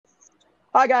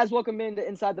Hi guys, welcome into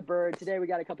Inside the Bird. Today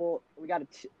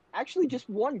actually just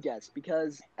one guest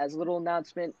because as a little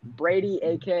announcement, Brady,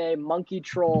 aka Monkey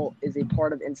Troll, is a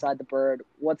part of Inside the Bird.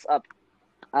 What's up?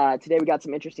 Today we got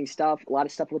some interesting stuff, a lot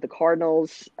of stuff with the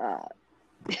Cardinals.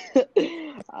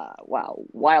 Wow,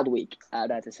 wild week,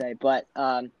 I'd have to say. But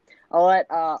I'll let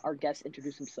our guest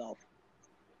introduce himself.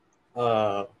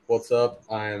 What's up?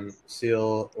 I'm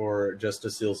Seal or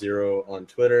justaseal0 on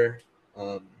Twitter.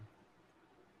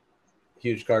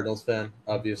 Huge Cardinals fan,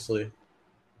 obviously.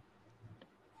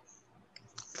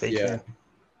 Fake Yeah. fan.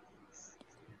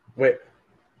 Wait.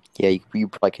 Yeah, you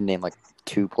probably can name like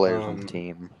two players on the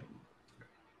team.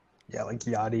 Yeah, like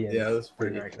Yachty and Yeah, that's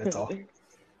pretty right, that's all.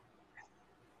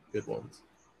 good ones.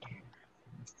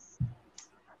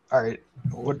 All right,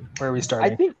 where are we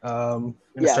starting? I think we're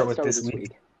gonna start with this week.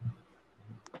 week.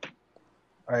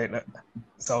 All right,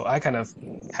 so I kind of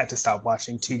had to stop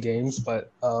watching 2 games,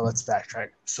 but let's backtrack.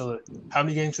 So, how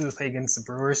many games did they play against the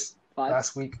Brewers 5?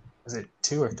 last week? Was it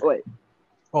 2 or 3? Wait.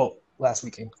 Well, last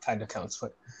weekend kind of counts,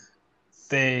 but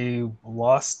they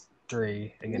lost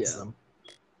 3 against them,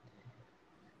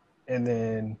 and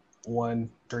then won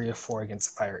 3 or 4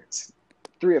 against the Pirates.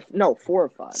 4 or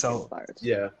 5 So, against the Pirates.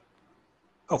 Yeah.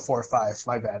 Oh, 4 or 5.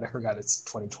 My bad. I forgot it's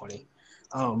 2020.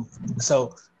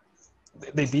 So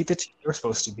they beat the team they were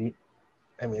supposed to beat.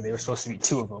 I mean, they were supposed to beat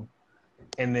 2 of them,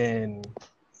 and then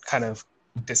kind of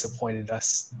disappointed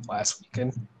us last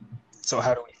weekend. So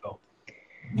how do we feel?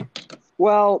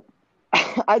 Well,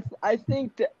 I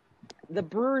think that the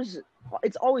Brewers.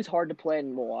 It's always hard to play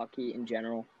in Milwaukee in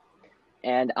general,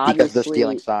 and obviously because they're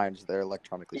stealing signs, they're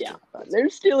electronically stealing signs. They're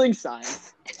stealing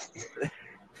signs.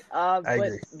 But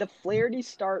agree. the Flaherty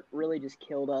start really just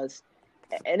killed us,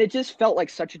 and it just felt like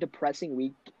such a depressing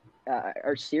week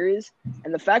or series.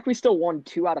 And the fact we still won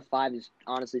 2 out of 5 is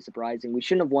honestly surprising. We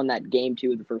shouldn't have won that game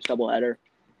 2 of the first doubleheader,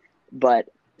 but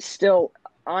still,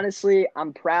 honestly,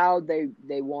 I'm proud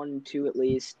they won 2 at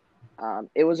least.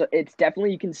 It's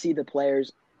definitely, you can see the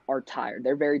players are tired.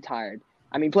 They're very tired.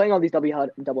 I mean, playing all these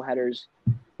doubleheaders,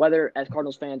 whether as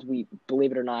Cardinals fans we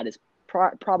believe it or not, is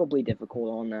probably difficult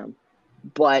on them.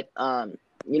 But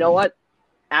you know what?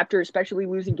 After especially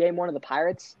losing game 1 of the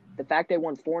Pirates, the fact they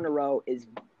won 4 in a row is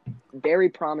very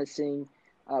promising.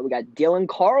 We got Dylan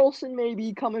Carlson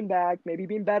maybe coming back, maybe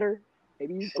being better.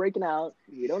 Maybe he's breaking out.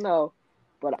 We don't know.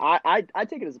 But I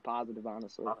take it as a positive,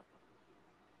 honestly.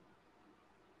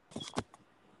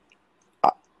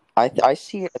 I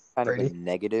see it as kind Brady? of a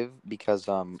negative because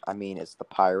I mean it's the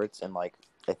Pirates and like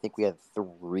I think we had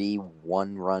 3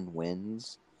 one-run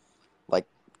wins. Like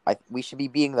we should be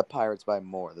beating the Pirates by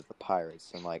more than the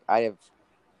Pirates, and like I have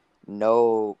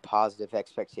no positive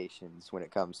expectations when it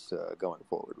comes to going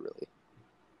forward. Really.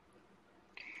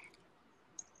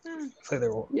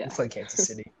 We play Kansas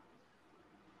City.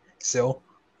 Still,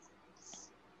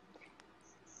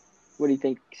 What do you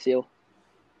think, Seal?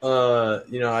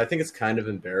 I think it's kind of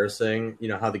embarrassing,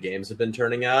 how the games have been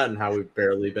turning out and how we've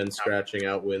barely been scratching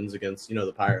out wins against,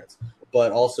 the Pirates.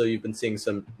 But also you've been seeing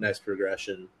some nice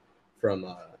progression from,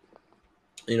 a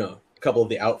couple of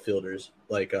the outfielders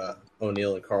like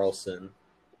O'Neill and Carlson.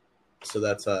 So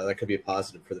that's that could be a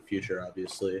positive for the future,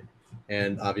 obviously.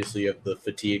 And obviously you have the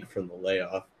fatigue from the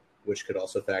layoff, which could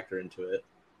also factor into it.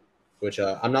 Which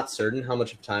I'm not certain how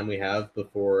much of time we have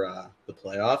before the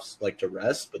playoffs, like to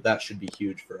rest, but that should be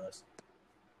huge for us.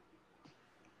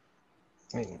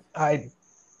 I mean,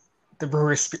 the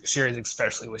Brewers series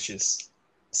especially, which is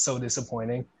so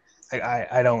disappointing.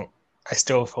 I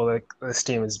still feel like this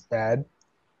team is bad,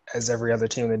 as every other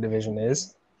team in the division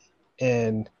is,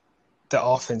 and the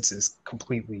offense is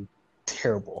completely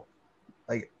terrible.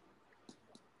 Like,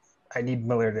 I need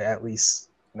Miller to at least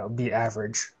be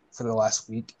average for the last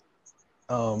week.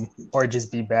 Or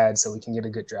just be bad so we can get a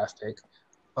good draft pick.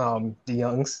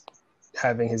 DeYoung's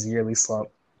having his yearly slump.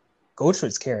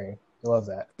 Goldschmidt's carrying. I love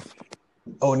that.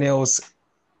 O'Neill's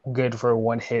good for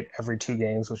 1 hit every 2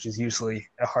 games, which is usually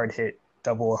a hard hit,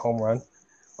 double or home run.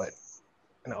 But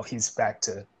he's back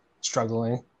to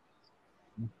struggling.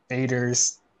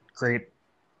 Bader's great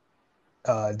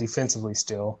defensively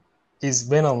still. He's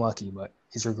been unlucky, but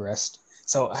he's regressed.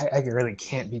 So I really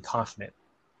can't be confident.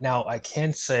 Now I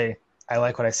can say I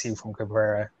like what I see from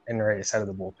Cabrera and the right side of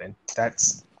the bullpen.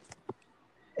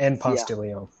 And Ponce de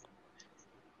Leon.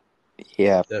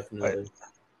 Yeah, definitely. But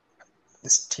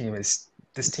this team is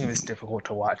difficult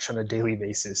to watch on a daily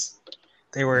basis.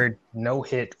 They were no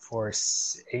hit for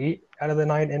 8 out of the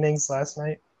 9 innings last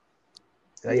night.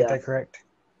 Did I get that correct?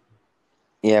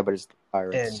 Yeah, but it's the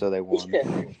Pirates, so they won.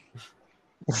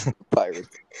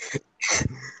 Pirates.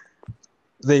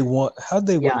 They won. How'd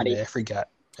they win today? I forgot.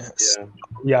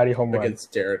 Yeah, Yachty home run.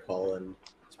 against Derek Holland.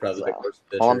 It's probably the worst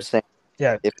pitcher. All I'm saying,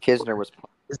 Yeah, if Kisner was playing,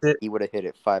 is it? he would have hit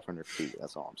it 500 feet.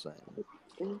 That's all I'm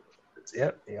saying.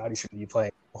 Yep, Yachty should be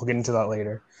playing. We'll get into that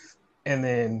later. And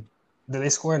then, did they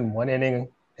score in one inning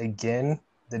again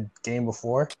the game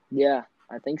before? Yeah,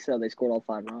 I think so. They scored all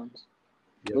 5 runs.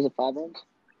 Yep. Was it 5 runs?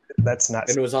 That's not.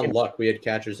 And it was on luck. We had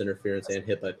catcher's interference and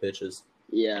hit by pitches.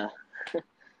 Yeah.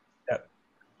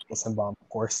 Wilson bomb, of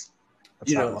course.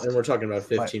 That's You not know, luck. and we're talking about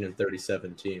 15 and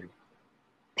 37 team.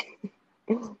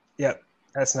 Yep,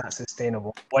 that's not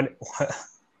sustainable.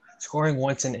 Scoring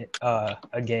once in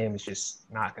a game is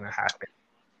just not going to happen.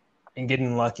 And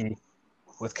getting lucky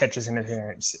with catches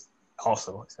interference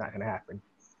also, it's not going to happen.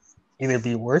 Either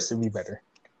be worse or be better.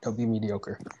 Don't be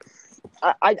mediocre.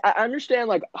 I understand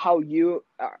like how you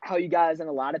guys and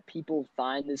a lot of people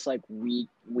find this like week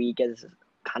as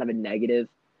kind of a negative,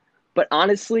 but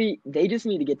honestly they just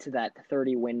need to get to that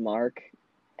 30 win mark,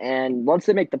 and once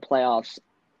they make the playoffs,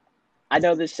 I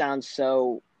know this sounds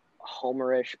so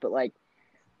homerish, but like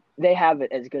they have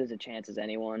as good as a chance as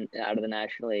anyone out of the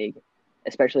National League,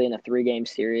 especially in a 3-game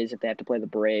series if they have to play the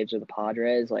Braves or the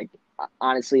Padres. Like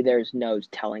honestly, there's no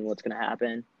telling what's going to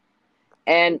happen,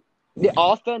 and the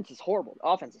offense is horrible. The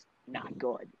offense is not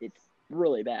good. It's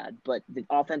really bad. But the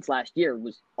offense last year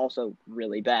was also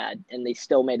really bad, and they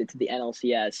still made it to the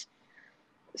NLCS.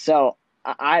 So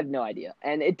I have no idea.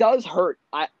 And it does hurt.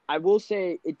 I will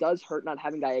say it does hurt not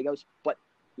having Gallegos, but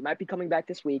he might be coming back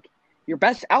this week. Your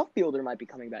best outfielder might be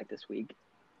coming back this week,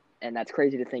 and that's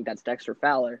crazy to think that's Dexter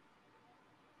Fowler.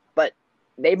 But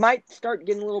they might start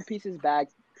getting little pieces back.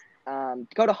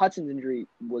 Dakota Hudson's injury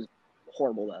was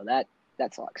horrible, though.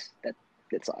 That sucks. That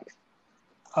sucks.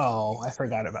 Oh, I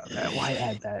forgot about that. Why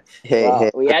add that?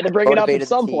 Hey, we had to bring it up at motivated the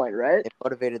some team. point, right? It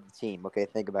motivated the team. Okay,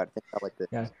 think about it. Think about it like this.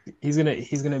 Yeah,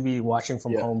 he's gonna be watching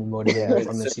from Yeah. home and motivated Yeah.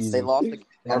 from the They season. They lost. They're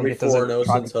Are gonna we get those 4-0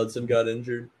 since Hudson got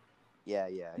injured? Yeah.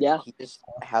 Yeah. He just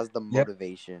has the Yep.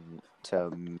 motivation to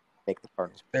make the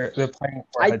Cardinals. They're playing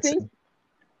for I Hudson. think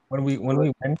When we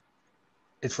win,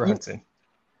 it's for Hudson.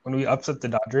 When we upset the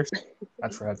Dodgers,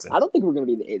 that's for Hudson. I don't think we're going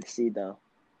to be the 8th seed, though.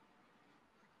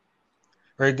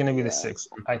 We're going to be the Yeah. 6th.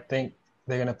 I think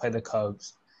they're going to play the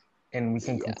Cubs, and we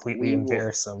can Yeah, completely we will.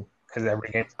 embarrass them because every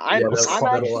game. I'm that'll-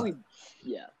 actually,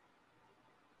 yeah.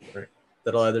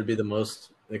 That'll either be the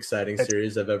most exciting It's-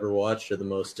 series I've ever watched or the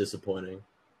most disappointing.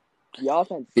 The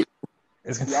offense,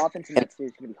 It's the gonna, offense in that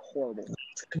series is going to be horrible.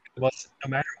 no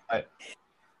matter what,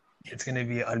 it's going to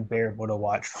be unbearable to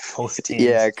watch for both teams.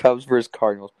 Yeah, Cubs versus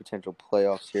Cardinals potential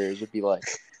playoff series would be like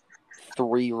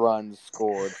 3 runs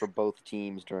scored for both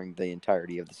teams during the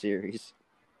entirety of the series.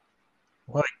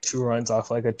 Well, like 2 runs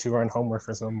off like a 2-run homer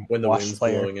for some When the washed wind's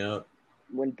player. blowing out.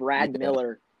 When Brad Yeah.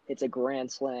 Miller hits a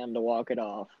grand slam to walk it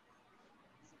off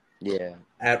Yeah.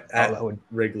 At that would-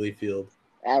 Wrigley Field.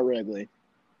 at Wrigley.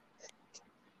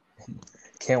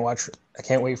 I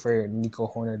can't wait for Nico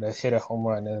Horner to hit a home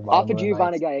run in the Off bottom of of the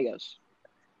Giovanni ninth. Gallegos.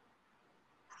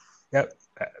 Yep,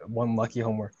 one lucky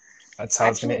homer. That's how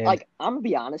it's going Actually, to end. like, I'm going to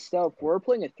be honest, though. If we're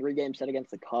playing a 3-game set against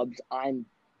the Cubs, I'm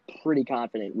pretty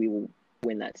confident we will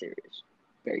win that series.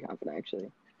 Very confident,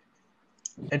 actually.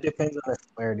 It depends on the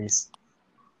polarities.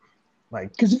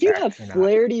 Like, Because if you fact have or not.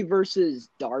 Flaherty versus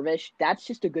Darvish, that's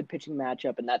just a good pitching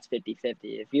matchup, and that's 50-50.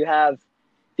 If you have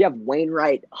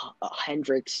Wainwright,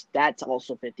 Hendricks, that's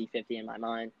also 50-50 in my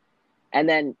mind. And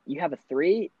then you have a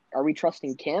 3. Are we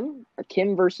trusting Kim? Or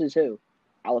Kim versus who?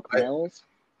 Alec Mills?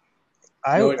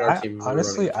 Knowing our team, we're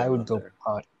honestly, running I Kim would out go there.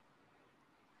 punt.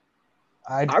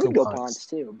 I would go Ponce,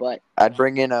 too, but I'd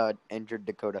bring in a injured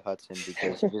Dakota Hudson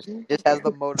because he just has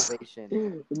the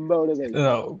motivation. motivate.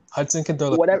 No, Hudson can throw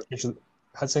the Whatever-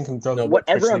 Hudson can throw No, the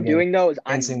Whatever pitch I'm again. doing, though, is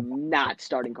I'm Dancing- not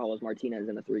starting Carlos Martinez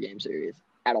in a 3-game series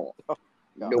at all.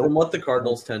 No. From what the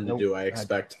Cardinals tend to Nope. do, I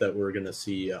expect that we're gonna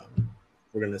see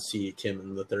Kim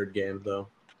in the 3rd game, though.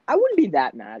 I wouldn't be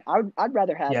that mad. I'd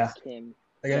rather have Yeah. Kim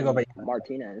They're gonna go by than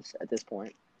Martinez at this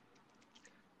point.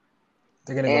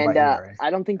 they're gonna go And by ERA. I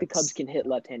don't think the That's- Cubs can hit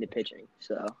left-handed pitching,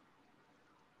 so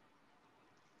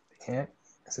They can't.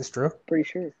 Is this true? pretty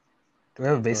sure. Do we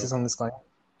have a basis on this line?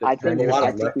 I There's think a lot I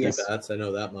of think lefty we bats. I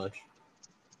know that much.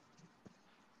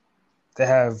 They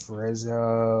have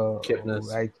Rizzo.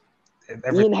 Kipnis.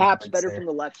 Ian Happ's better from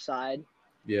the left side.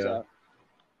 Yeah. So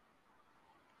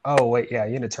Oh wait, yeah,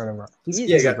 you need to turn him around. He's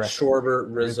Yeah, you got aggressive. Schwarber,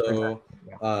 Rizzo,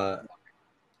 Yeah.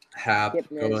 Hap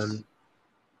Kipnis. going.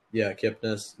 Yeah,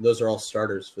 Kipnis. Those are all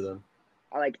starters for them.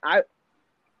 I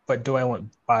But do I want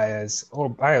Baez? Or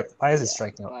Baez is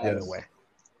striking out Baez. either way.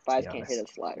 Baez be can't honest. hit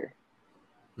a slider.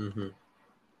 Mm-hmm.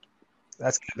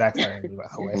 That's backfiring, by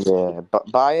the way. Yeah,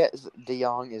 but Baez, De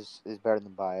Jong is better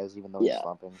than Baez, even though he's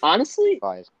slumping. Honestly,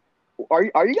 Baez. are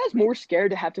you guys more scared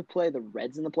to have to play the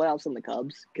Reds in the playoffs than the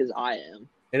Cubs? Because I am.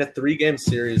 In a 3-game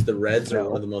series, the Reds are No.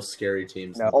 one of the most scary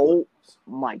teams. No. In the Oh playoffs.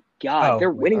 my God,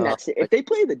 they're winning that. If they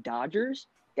play the Dodgers,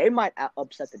 they might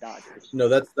upset the Dodgers. No,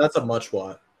 that's a must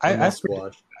watch. Must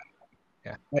watch.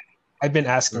 Yeah, I've been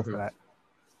asking for that.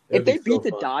 If they beat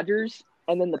the Dodgers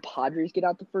and then the Padres get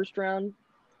out the first round,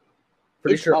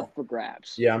 it's up for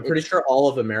grabs. Yeah, I'm pretty sure all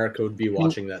of America would be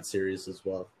watching that series as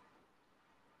well.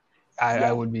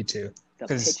 I would be too. The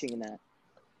pitching in that.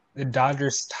 The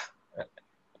Dodgers.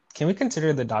 Can we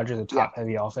consider the Dodgers a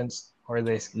top-heavy offense, or are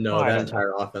they? No, that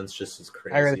entire offense just is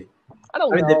crazy. I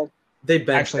don't know. They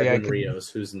benched Edwin Rios,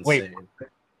 who's insane. Wait.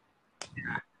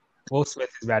 Yeah. Will Smith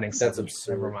is batting 7. That's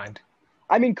absurd. Never mind.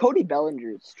 I mean, Cody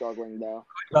Bellinger is struggling though.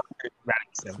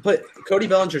 But Cody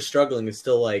Bellinger's struggling is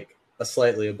still like a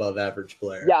slightly above average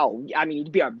player. Yeah, I mean,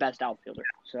 he'd be our best outfielder.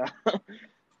 So.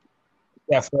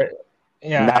 No.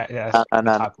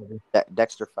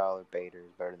 Dexter Fowler Bader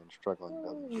is better than struggling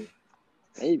Bellinger.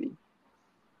 Maybe.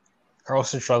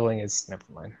 Carlson struggling is never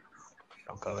mind.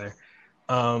 Don't go there.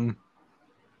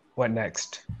 What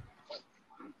next?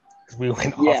 We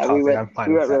went off topic. We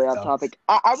went really off topic.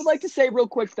 I would like to say real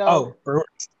quick though.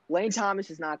 Lane Thomas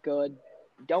is not good.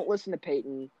 Don't listen to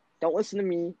Peyton. Don't listen to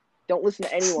me. Don't listen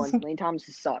to anyone. Lane Thomas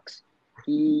sucks.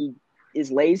 He is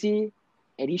lazy,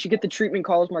 and he should get the treatment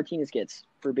Carlos Martinez gets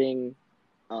for being.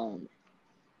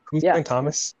 Who's Lane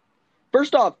Thomas?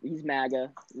 First off, he's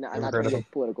MAGA. Not to get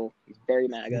political. He's very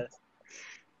MAGA.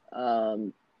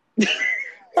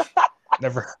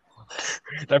 Never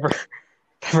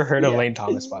heard of Lane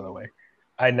Thomas, by the way.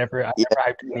 I never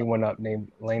hyped anyone up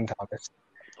named Lane Thomas.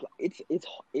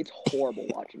 It's horrible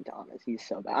watching Thomas. He's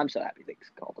so bad. I'm so happy they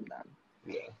called him that.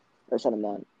 Yeah. Or sent him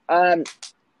that.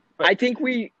 I think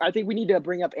we need to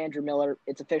bring up Andrew Miller.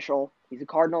 It's official. He's a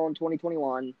Cardinal in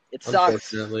 2021. It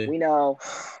sucks. We know.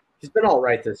 He's been all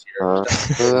right this year.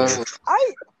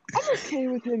 I'm okay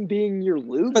with him being your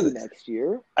Lukey next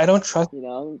year. I don't trust.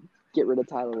 Get rid of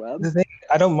Tyler Webb. The thing,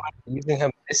 I don't mind using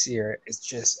him this year. It's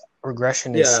just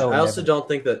regression is so. I also don't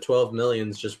think that $12 million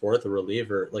is just worth a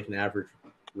reliever, like an average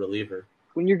reliever.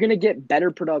 When you're gonna get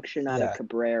better production out of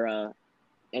Cabrera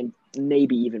and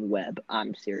maybe even Webb,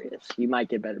 I'm serious. You might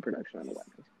get better production on the Webb.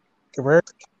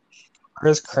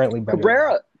 Cabrera's currently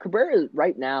better. Cabrera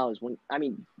right now is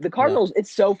the Cardinals.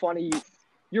 It's so funny.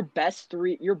 Your best 4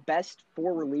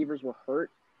 relievers were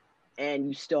hurt, and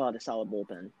you still have a solid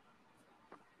bullpen.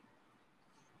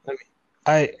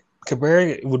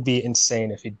 Cabrera would be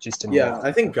insane if he just didn't. Yeah,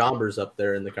 I think Gomber's up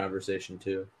there in the conversation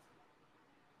too.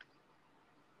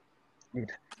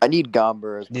 I need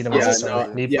Gomber.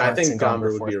 I think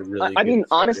Gomber would be a really. I mean,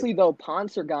 honestly though,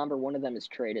 Ponce or Gomber, one of them is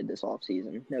traded this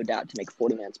offseason, no doubt, to make a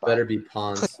 40-man spot. Better be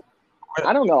Ponce.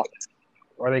 I don't know.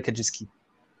 Or they could just keep.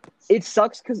 It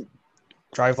sucks because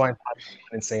Driveline is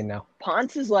insane now.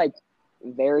 Ponce is like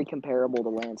very comparable to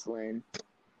Lance Lynn,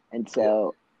 and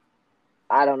so.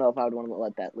 I don't know if I would want to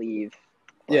let that leave.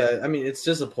 Yeah, I mean, it's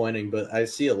disappointing, but I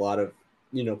see a lot of,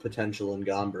 potential in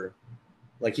Gomber.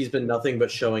 Like, he's been nothing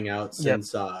but showing out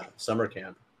since summer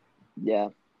camp. Yeah.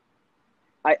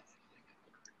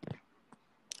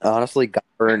 Honestly,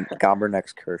 Gomber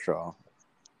next Kershaw.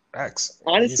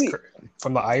 Honestly,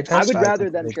 from the eye test, I would rather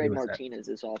them trade Martinez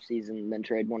this offseason than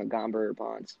trade one of Gomber or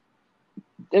Ponce.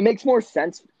 It makes more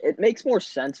sense. It makes more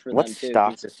sense for them too.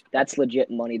 That's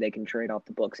legit money they can trade off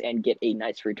the books and get a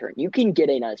nice return. You can get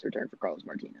a nice return for Carlos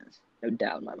Martinez, no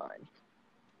doubt in my mind.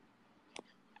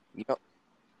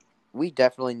 We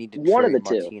definitely need to one trade of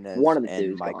the Martinez two. One of the and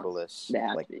two. Michaelis. They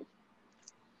have to be.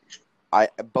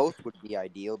 Both would be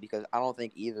ideal because I don't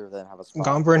think either of them have a spot.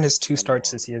 Gomber in his 2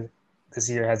 starts this year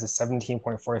has a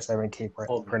 17.47 K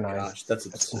per 9. Gosh, that's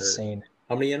insane.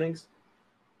 How many innings?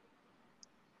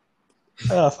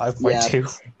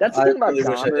 5.2. That's the thing about Gomber.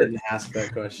 Gomber. I didn't ask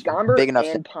that question. Gomber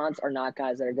and Ponce are not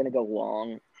guys that are going to go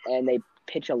long, and they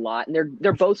pitch a lot, and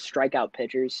they're both strikeout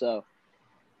pitchers. So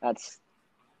that's.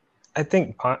 I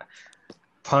think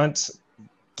Ponce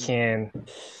can.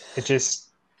 It just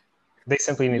they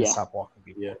simply need to stop walking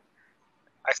people. Yeah.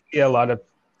 I see a lot of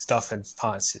stuff in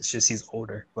Ponce. It's just he's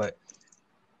older, but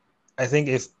I think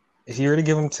if you were to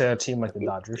give him to a team like the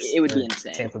Dodgers, it would be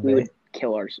insane. Tampa we Bay, would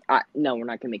kill ours. No, we're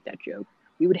not gonna make that joke.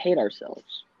 We would hate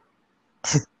ourselves.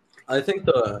 I think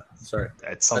a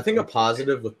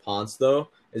positive with Ponce though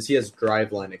is he has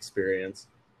driveline experience,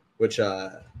 which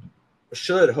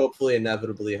should hopefully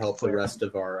inevitably help the rest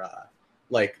of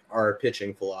our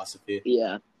pitching philosophy.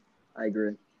 Yeah, I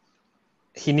agree.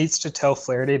 He needs to tell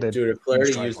Flaherty to. Dude, if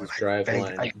Flaherty uses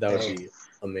driveline, that would be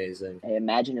amazing. Hey,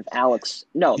 imagine if Did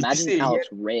you imagine see if it Alex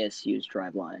Reyes used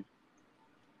Driveline.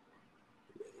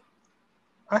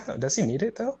 I don't know. Does he need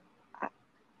it though?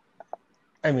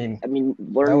 I mean, Learn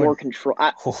that would- more control.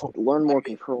 Learn more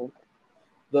control.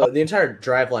 The entire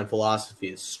Driveline philosophy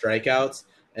is strikeouts,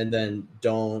 and then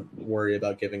don't worry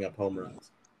about giving up home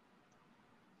runs.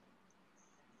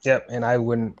 yep. And I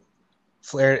wouldn't.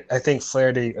 I think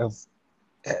Flaherty of.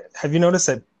 Have you noticed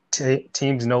that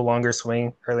teams no longer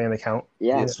swing early in the count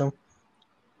Yeah. against him?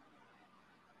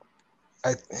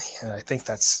 I think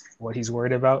that's what he's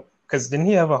worried about. Because didn't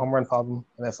he have a home run problem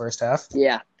in that first half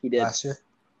Yeah, he did. last year?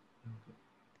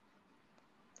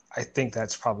 I think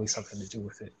that's probably something to do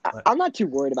with it. But I'm not too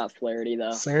worried about Flaherty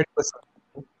though. Flaherty was.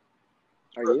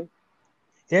 Are you?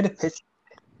 He had a pitch.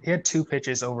 He had 2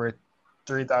 pitches over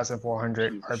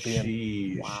 3,400 RPM.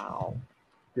 Sheesh. Wow.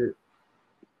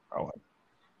 Oh,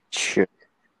 Sure.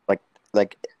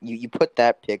 Like you put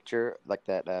that picture, like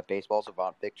that baseball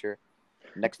savant picture,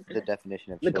 next to the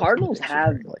definition of The chill Cardinals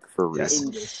dictionary, have like for real. Yes.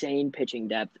 insane pitching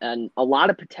depth and a lot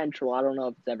of potential. I don't know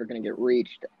if it's ever going to get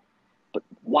reached, but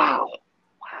wow.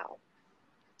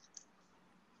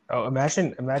 Oh,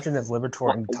 imagine if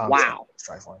Liberatore and Thompson Wow.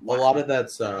 strike line. A lot of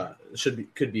that's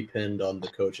could be pinned on the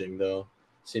coaching though.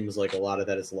 Seems like a lot of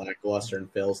that is lackluster and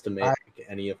fails to make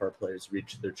any of our players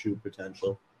reach their true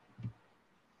potential.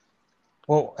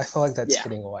 Well, I feel like that's Yeah.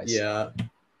 hitting wise. Yeah,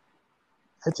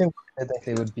 Pitching, I think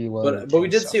they would be well. but we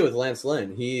did see it with Lance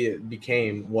Lynn. He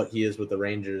became what he is with the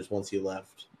Rangers once he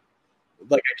left.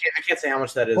 Like I can't say how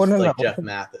much that is like Jeff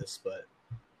Mathis, but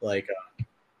like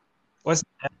wasn't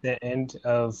at the end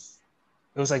of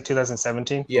it was like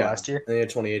 2017 last year. I think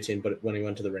 2018, but when he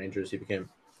went to the Rangers, he became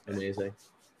amazing.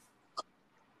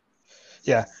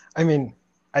 Yeah, I mean,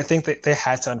 I think that they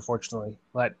had to unfortunately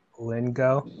let Lynn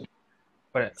go,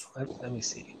 but let me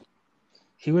see.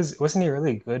 Wasn't he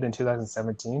really good in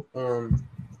 2017?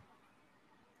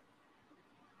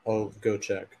 I'll go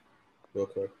check real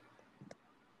quick.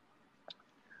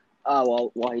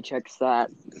 Well, while he checks that,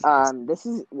 this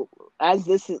is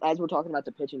as we're talking about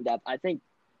the pitching depth. I think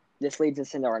this leads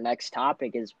us into our next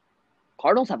topic. Is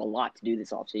Cardinals have a lot to do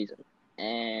this offseason,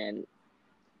 and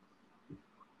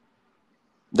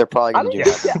they're probably going to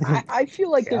do that. I feel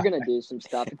like they're going to do some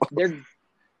stuff.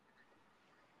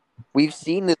 We've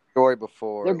seen this story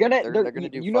before. They're gonna do. They're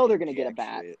They're gonna get a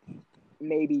bat.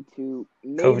 Maybe two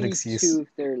if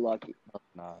they're lucky.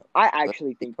 No, I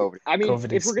actually think. I mean,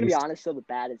 COVID if we're gonna be honest, though, the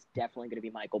bat is definitely gonna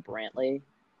be Michael Brantley.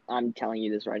 I'm telling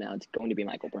you this right now. It's going to be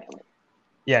Michael Brantley.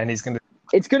 Yeah, and he's gonna.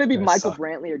 It's gonna be Michael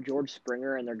Brantley or George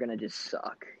Springer, and they're gonna just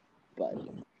suck. But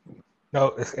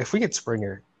no, if we get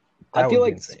Springer, I feel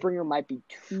like Springer might be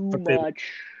too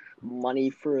much money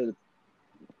for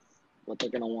what they're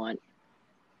gonna want.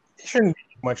 He shouldn't be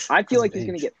much. I feel like he's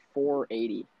gonna get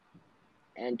 $480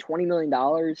 and $20 million.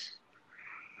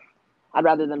 I'd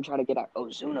rather them try to get our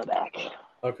Ozuna back.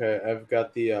 Okay, I've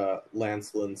got the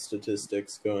Lance Lynn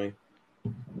statistics going.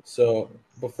 So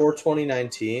before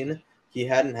 2019, he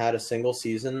hadn't had a single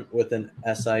season with an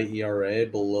SIERA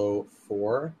below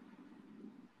 4.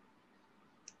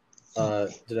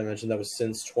 Did I mention that was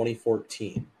since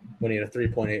 2014 when he had a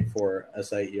 3.84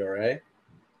 SIERA,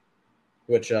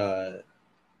 which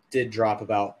did drop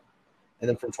about, and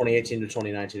then from 2018 to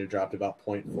 2019 it dropped about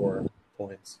 0.4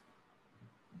 points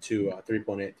to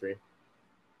 3.83.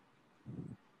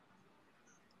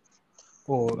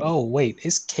 Oh wait,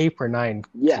 his K per 9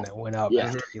 kind of went up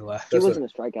after he left. He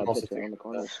wasn't a strikeout pitcher on the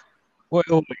Cardinals. What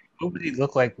did he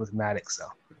look like with Maddox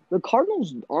though? The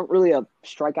Cardinals aren't really a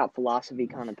strikeout philosophy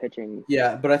kind of pitching.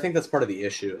 Yeah, but I think that's part of the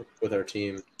issue with our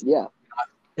team. Yeah,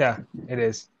 it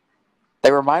is.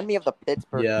 They remind me of the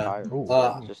Pittsburgh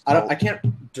Pirates. I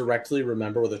can't directly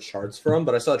remember where the chart's from,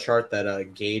 but I saw a chart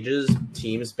that gauges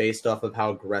teams based off of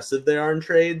how aggressive they are in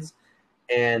trades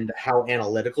and how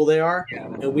analytical they are.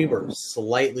 And we were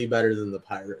slightly better than the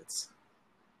Pirates.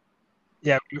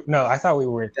 Yeah, no, I thought we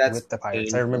were with the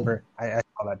Pirates. Painful. I remember I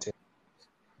saw that too.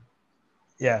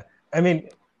 Yeah, I mean,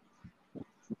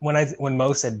 when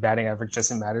Mo said batting average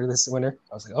doesn't matter this winter,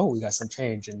 I was like, oh, we got some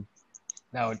change, and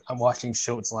now I'm watching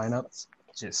Schultz lineups,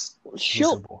 just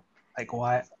miserable. Like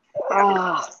why?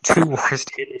 Two worst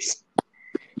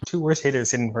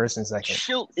hitters hitting first and second.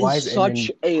 Schultz is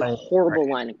such a horrible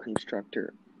lineup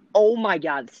constructor. Oh my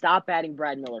God! Stop adding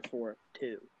Brad Miller for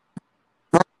 2.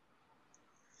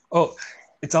 Oh,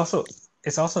 it's also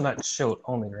not Schultz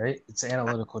only, right? It's the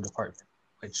analytical department,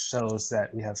 which shows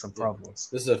that we have some problems.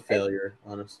 This is a failure,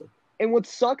 honestly. And what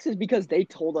sucks is because they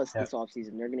told us this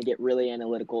offseason they're going to get really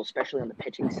analytical, especially on the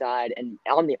pitching side and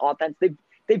on the offense.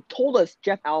 They've told us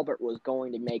Jeff Albert was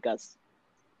going to make us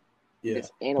Yeah.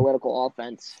 this analytical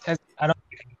offense. I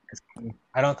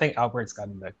don't think Albert's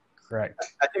gotten the correct.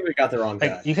 I think we got the wrong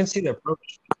guy. Like you can see the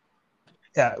approach.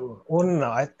 Yeah, well,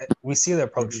 no. We see the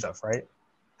approach stuff, right?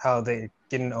 How they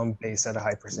get on base at a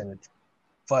high percentage,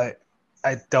 but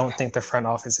I don't think the front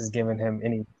office has given him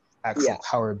any actual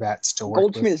power bats to work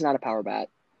Goldschmidt with. is not a power bat.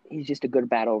 He's just a good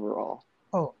bat overall.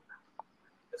 Oh,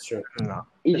 That's true. no.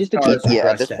 He's just a As far good as bat. Yeah,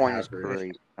 at this to point, his average. career,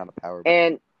 he's not a power bat.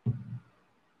 And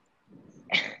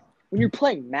when you're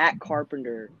playing Matt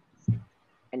Carpenter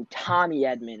and Tommy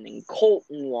Edman and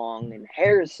Colton Wong and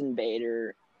Harrison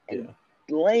Bader and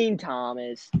Lane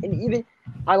Thomas and even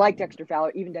I like Dexter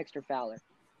Fowler,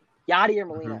 Yadier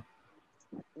Molina.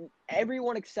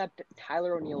 Everyone except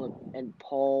Tyler O'Neill and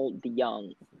Paul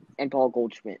DeYoung and Paul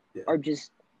Goldschmidt are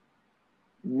just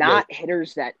not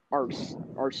hitters that are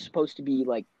supposed to be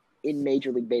like in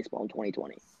Major League Baseball in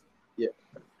 2020. Yeah.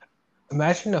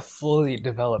 Imagine a fully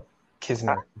developed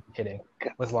Kisner hitting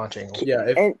with launch angle. Yeah.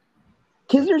 And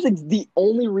Kisner's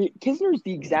Kisner's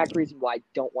the exact reason why I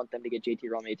don't want them to get JT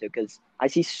Realmuto because I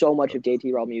see so much of JT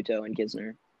Realmuto and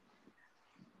Kisner.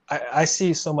 I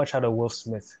see so much out of Will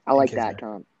Smith. I like that,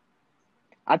 Tom.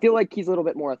 I feel like he's a little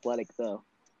bit more athletic, though.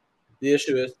 The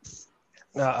issue is,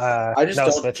 I just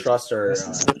don't trust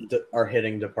our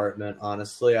hitting department,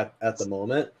 honestly, at the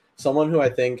moment. Someone who I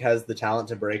think has the talent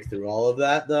to break through all of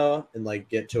that, though, and like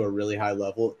get to a really high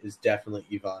level is definitely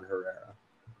Ivan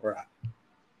Herrera.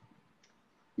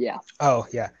 Yeah. Oh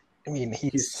yeah. I mean,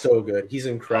 he's so good. He's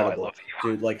incredible, I love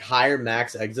dude. Like higher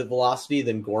max exit velocity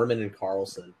than Gorman and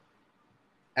Carlson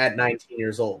at 19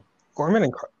 years old. Gorman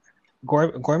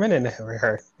and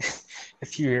Herrera a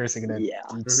few years ago.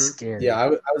 Scary. Yeah, I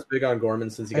was big on Gorman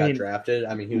since he got drafted.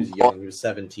 I mean, he was young. He was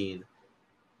 17.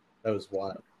 That was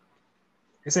wild.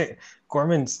 Is it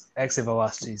Gorman's exit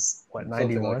velocity is what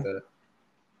 91?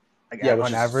 Like yeah,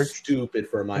 on average. Stupid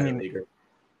for a minor leaguer.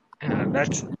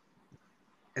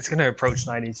 It's gonna approach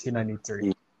 92,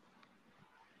 93.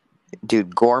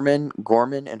 Dude, Gorman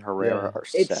and Herrera are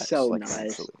set. It's so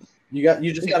nice.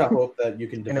 You just gotta hope that you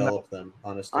can develop them,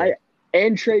 honestly.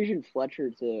 And Trajan Fletcher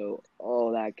too.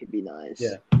 Oh, that could be nice.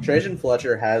 Yeah, Trajan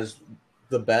Fletcher has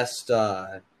the best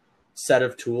set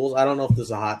of tools. I don't know if this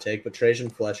is a hot take, but Trajan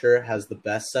Fletcher has the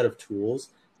best set of tools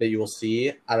that you will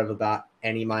see out of about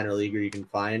any minor leaguer you can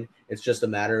find. It's just a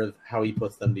matter of how he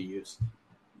puts them to use.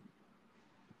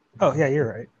 Oh yeah, you're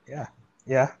right.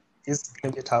 Yeah. He's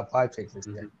gonna be a top 5 pick this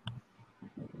year.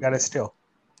 Got it still.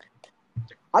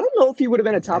 I don't know if he would have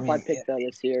been a top 5 pick though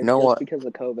this year. Because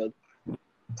of COVID.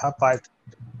 Top 5.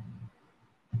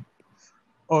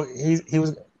 Oh, he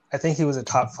was. I think he was a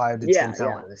top 5 to 10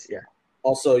 talent this year.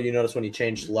 Also, you notice when he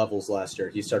changed levels last year,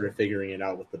 he started figuring it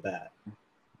out with the bat.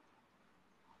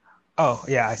 Oh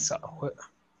yeah, I saw. Let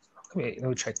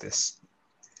me check this.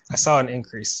 I saw an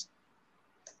increase.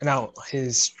 Now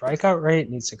his strikeout rate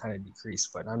needs to kind of decrease,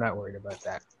 but I'm not worried about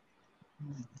that.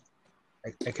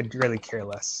 I could really care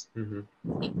less.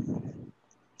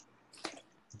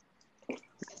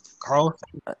 Carl,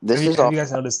 have you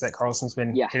guys noticed that Carlson's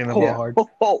been hitting the ball hard?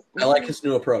 I like his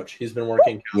new approach. He's been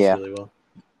working really well.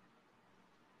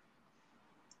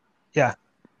 Yeah,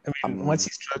 I mean, once he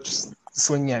starts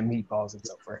swinging at meatballs and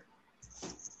so forth.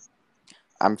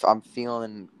 I'm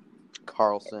feeling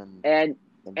Carlson.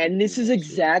 And this is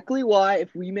exactly why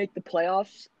if we make the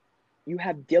playoffs, you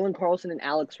have Dylan Carlson and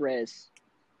Alex Reyes.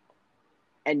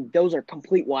 And those are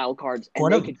complete wild cards,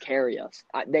 and they could carry us.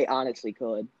 They honestly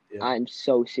could. Yeah. I'm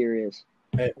so serious.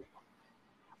 Hey,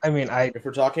 I mean, if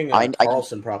we're talking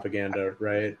Carlson propaganda,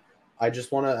 right? I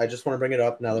just want to bring it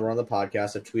up now that we're on the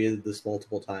podcast. I've tweeted this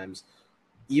multiple times.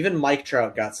 Even Mike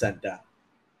Trout got sent down.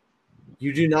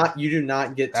 You do not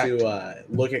get to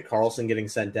look at Carlson getting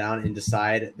sent down and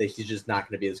decide that he's just not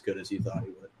going to be as good as you thought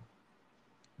he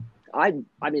would.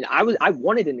 I mean, I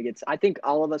wanted him to get. I think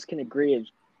all of us can agree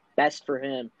it's best for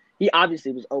him. He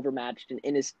obviously was overmatched, and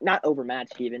in his not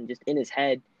overmatched even, just in his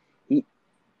head.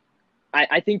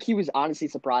 I think he was honestly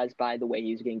surprised by the way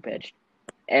he was getting pitched,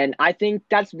 and I think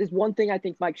that's one thing I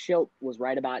think Mike Schilt was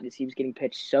right about is he was getting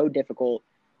pitched so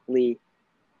difficultly,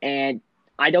 and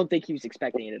I don't think he was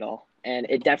expecting it at all, and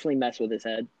it definitely messed with his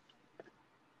head.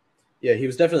 Yeah, he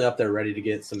was definitely up there ready to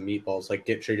get some meatballs, like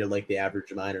get treated like the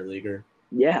average minor leaguer.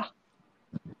 Yeah.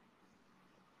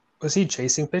 Was he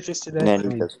chasing pitches today?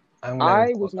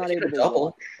 I was not able to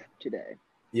watch today.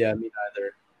 Yeah, me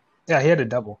neither. Yeah, he had a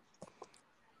double.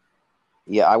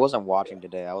 Yeah, I wasn't watching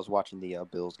today. I was watching the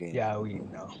Bills game. Yeah, we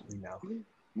know.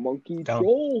 Monkey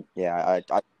Joel. Yeah,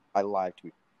 I live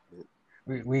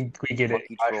tweeted. We get it.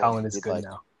 Holland is good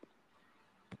now.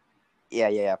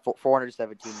 Yeah.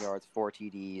 417 yards, 4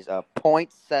 TDs,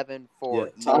 .74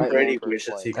 Yeah, Tom ERA Brady per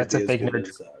wishes he play. could That's a be as fake good nerd.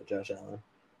 as Josh Allen.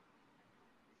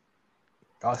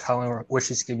 Josh Allen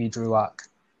wishes he could be Drew Lock.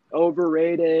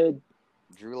 Overrated.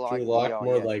 Drew Lock,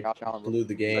 More like Josh Allen blew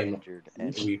the got game injured,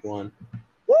 and week 1.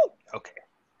 Woo! Okay,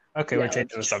 Yeah, we're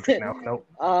changing the subject now. Nope.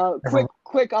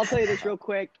 Quick. I'll tell you this real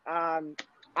quick.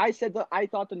 I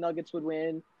thought the Nuggets would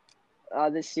win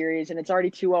this series, and it's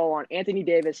already 2-0 on. Anthony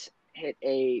Davis hit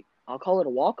I'll call it a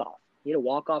walk-off. He hit a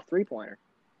walk-off three-pointer.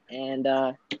 And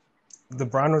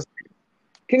LeBron was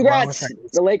congrats.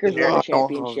 The Lakers Yeah, won the I was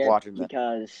championship watching that.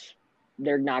 because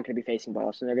they're not going to be facing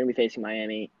Boston. They're going to be facing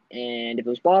Miami. And if it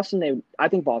was Boston, I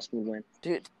think Boston would win.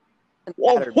 Dude, it doesn't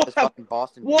Whoa, matter because whoa, fucking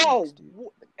Boston Whoa! reeks, dude.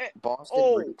 Eh, Boston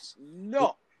Oh, reeks.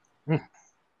 no.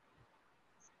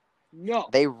 No.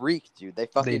 They reek, dude. They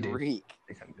fucking do. reek.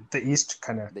 the East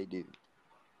kind of. They do.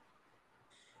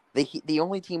 The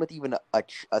only team with even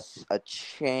a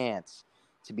chance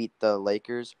to beat the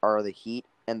Lakers are the Heat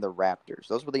and the Raptors.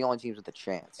 Those were the only teams with a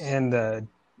chance. And the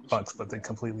Bucks, but they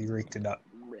completely reeked it up.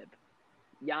 Rip.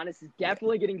 Giannis is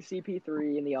definitely getting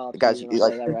CP3 in the offseason. Guys, I'll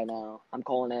like- say that right now. I'm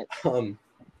calling it. Um,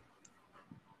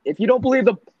 If you don't believe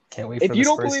Can't wait for if you the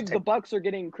don't Spurs believe to the take. Bucks are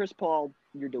getting Chris Paul,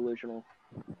 you're delusional.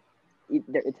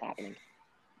 It's happening.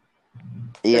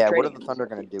 Yeah, what trading are the him. Thunder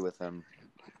going to do with him?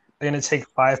 They're going to take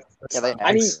 5 Yeah, they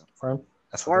I mean, have to. for him.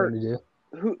 That's what they're going to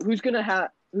do. Who's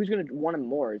gonna want him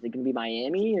more? Is it gonna be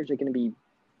Miami or is it gonna be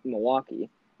Milwaukee?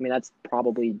 I mean, that's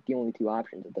probably the only two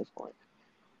options at this point.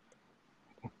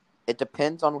 It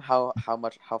depends on how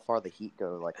far the Heat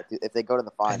go. Like if they go to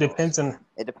the finals, It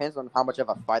depends on. how much of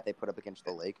a fight they put up against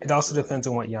the Lakers. It also really. depends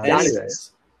on what Giannis anyways,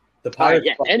 says. the Pirates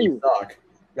yeah, fucking suck.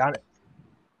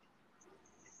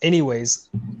 Anyways,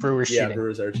 Brewers Yeah, cheating.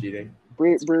 Brewers are cheating.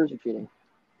 Brewers are cheating.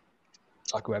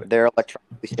 Talk about it. They're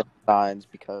electronically stealing signs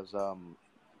because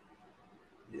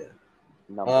Yeah.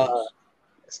 numbers.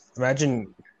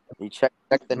 Imagine You check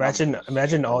the numbers.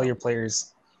 Imagine all your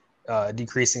players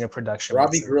decreasing in production.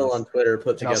 Robbie Grill on Twitter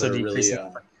put And also together decreasing-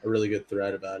 a really good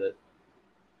thread about it,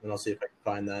 and I'll see if I can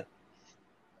find that.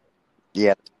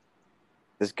 Yeah,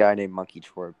 this guy named Monkey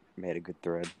Twerp made a good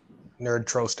thread. Nerd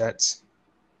troll stats.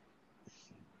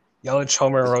 Yelich,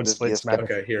 homer, and road This splits guy- matter.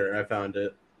 Okay, here I found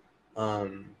it.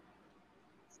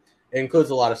 It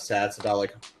includes a lot of stats about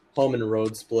like home and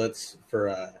road splits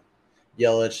for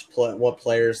Yelich, what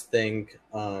players think,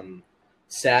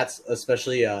 stats,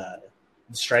 especially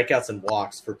strikeouts and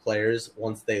walks for players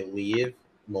once they leave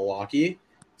Milwaukee,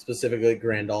 specifically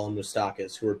Grandal and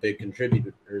Moustakas, who are big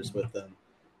contributors with them.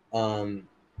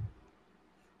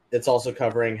 It's also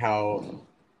covering how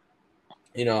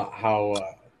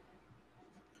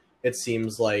it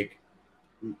seems like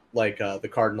the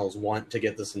Cardinals want to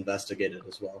get this investigated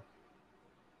as well.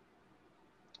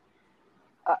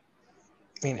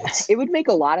 I mean, It would make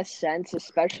a lot of sense,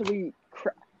 especially.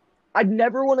 I'd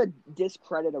never want to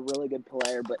discredit a really good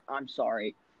player, but I'm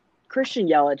sorry, Christian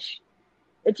Yelich.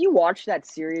 If you watch that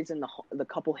series and the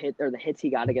couple the hits he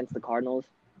got against the Cardinals,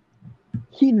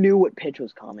 he knew what pitch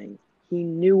was coming.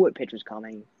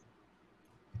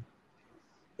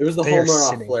 It was the They are home run off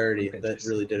sitting Flaherty on that pitches.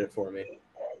 really did it for me.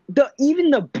 Even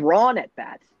the Braun at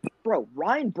bats, bro.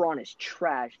 Ryan Braun is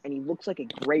trash, and he looks like a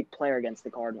great player against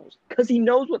the Cardinals because he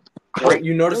knows what's But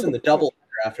you notice in the double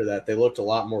after that, they looked a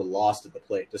lot more lost at the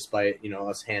plate, despite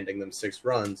us handing them 6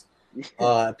 runs,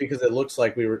 because it looks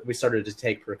like we started to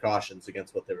take precautions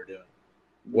against what they were doing.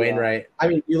 Yeah. Wainwright, I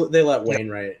mean, they let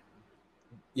Wainwright,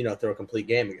 throw a complete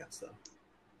game against them.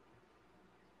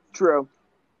 True.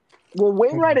 Well,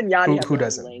 Wainwright and Yachty have Who their own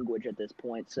doesn't? language at this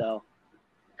point, so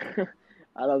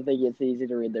I don't think it's easy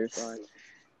to read their signs.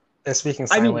 They're speaking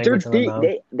I sign mean, language on the mound.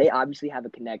 they obviously have a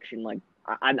connection. Like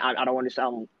I don't want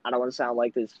to sound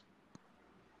like this,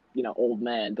 old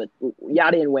man, but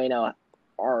Yachty and Waino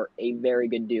are a very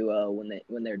good duo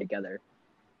when they're together,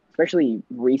 especially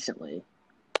recently.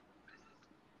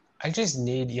 I just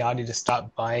need Yachty to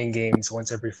stop buying games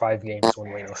once every 5 games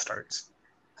when Waino starts.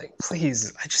 Like,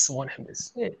 please, I just want him to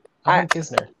sit. I want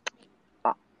Kisner.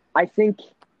 I think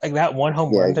Like that one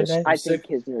home run today. I think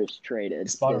Kisner is traded.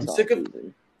 Spot on. this I'm sick of-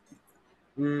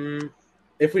 offseason.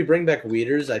 If we bring back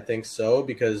Wieters, I think so,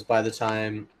 because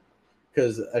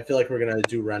I feel like we're gonna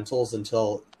do rentals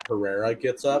until Herrera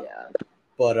gets up. Yeah.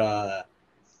 But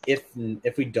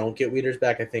if we don't get Wieters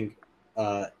back, I think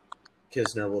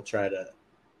Kisner will try to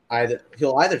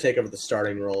he'll either take over the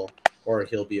starting role or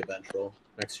he'll be a bench role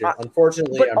next year.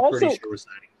 Unfortunately, but I'm pretty also- sure we're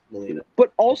signing Molina.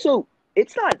 But also,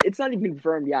 it's not even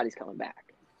confirmed Yachty's coming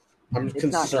back. I'm It's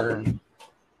not concerned.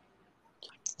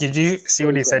 Did you see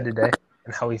what he What is said that? today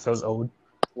and how he feels old?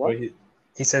 What?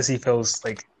 He says he feels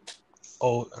like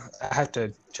Oh, I have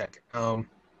to check. It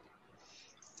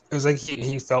was like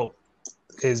he felt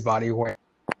his body wearing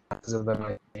because of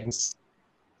the games.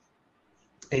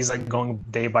 He's like going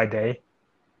day by day.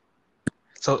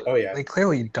 So they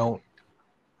clearly don't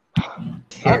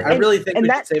care. I really think we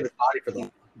that- should save his body for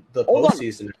the Hold on.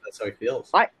 postseason if that's how he feels.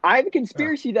 I have a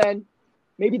conspiracy then.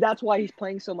 Maybe that's why he's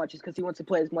playing so much, is because he wants to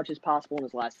play as much as possible in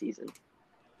his last season.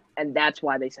 And that's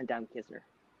why they sent down Kisner.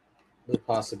 The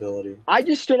possibility. I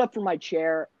just stood up from my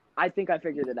chair. I think I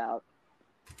figured it out.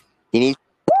 He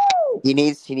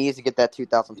needs to get that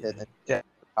 2010 Yeah.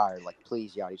 retired. Like,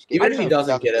 please, Yachty. Just Even if he him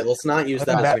doesn't get it, let's not use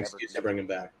that as an excuse to bring him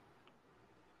back.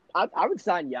 I would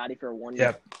sign Yachty for a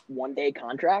one-day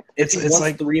contract. If he It's wants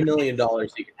like $3 million,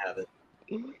 he can have it.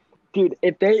 Dude,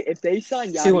 if they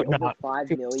sign See Yachty what over not-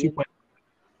 $5 million,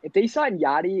 if they sign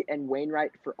Yachty and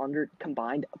Wainwright for under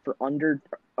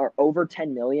or over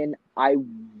 $10 million, I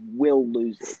will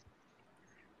lose it.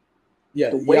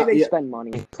 Yeah, The way they spend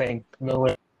money. paying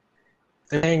Miller.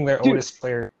 They're paying their Dude, oldest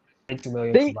player $2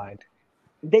 million combined.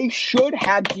 They should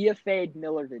have DFA'd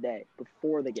Miller today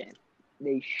before the game.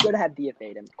 They should have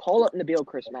DFA'd him. Call up Nabil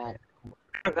Chris Matt.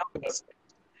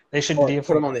 They should Or DFA,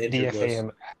 put him on the injured DFA list.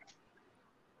 him.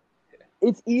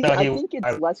 It's easy. No, I think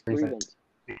it's less grievance.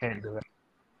 You can't do that.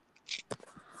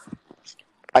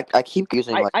 I keep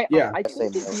using I like think say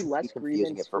it'd be Miller. less Keep confusing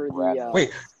grievance it for for Brad the. Miller.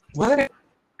 Wait, what?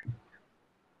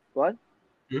 What?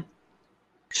 Hmm?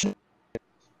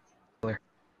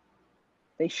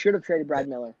 They should have traded Brad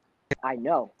Miller. I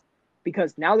know,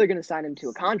 because now they're going to sign him to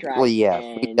a contract. Well, yeah, we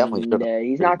and definitely should have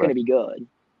he's not going to be good.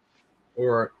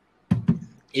 Or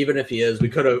even if he is, we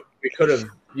could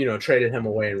have traded him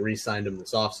away and re-signed him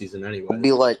this offseason anyway. It'd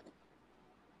be like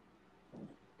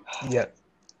Yeah.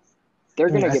 They're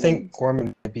going to I give think him.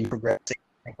 Gorman might be progressing.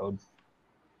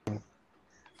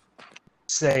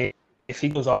 Say if he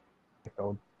goes off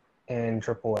in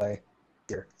AAA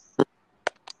here,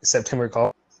 September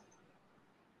call.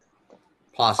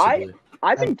 Possibly.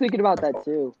 I've been thinking about that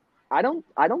too. I don't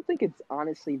think it's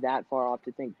honestly that far off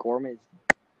to think Gorman is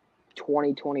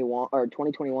 2021 or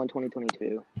 2021,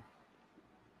 2022.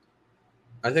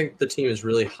 I think the team is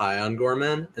really high on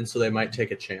Gorman, and so they might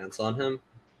take a chance on him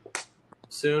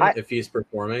soon if he's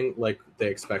performing like they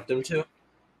expect him to.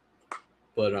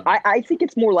 But I think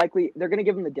it's more likely they're going to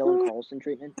give him the Dylan Carlson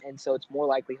treatment, and so it's more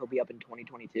likely he'll be up in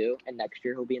 2022, and next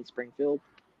year he'll be in Springfield,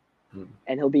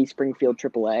 and he'll be Springfield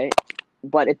AAA.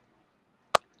 But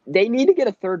they need to get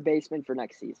a third baseman for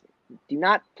next season. Do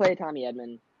not play Tommy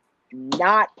Edman. Do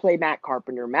not play Matt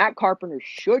Carpenter. Matt Carpenter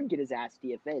should get his ass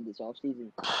DFA'd this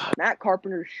offseason. Matt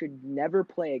Carpenter should never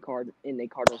play in a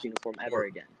Cardinals uniform ever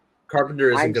again.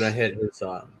 Carpenter isn't going to hit his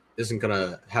isn't going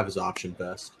to have his option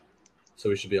best, so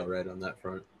we should be all right on that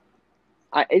front.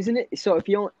 Isn't it? So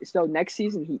so next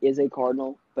season he is a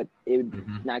Cardinal, but it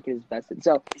would not get his best.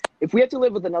 So if we have to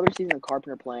live with another season of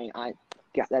Carpenter playing,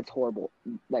 that's horrible.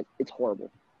 It's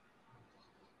horrible.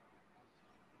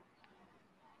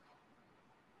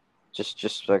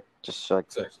 just like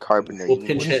Carpenter. We'll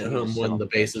pinch hit him when the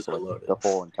bases are loaded. The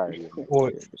whole entire year.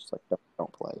 Just like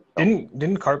don't play.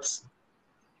 Didn't Carps?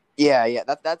 Yeah.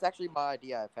 That's actually my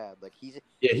idea I've had. Like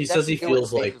he says he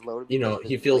feels like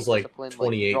he feels like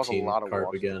 2018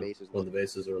 Carp again when the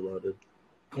bases are loaded.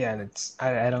 Yeah, and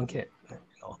I don't get.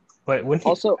 But when he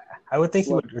Also, I would think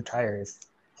he would retire if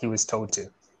he was told to.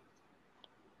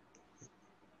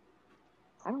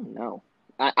 I don't know.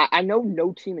 I know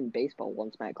no team in baseball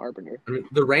wants Matt Carpenter. I mean,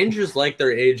 the Rangers like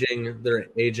their aging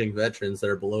veterans that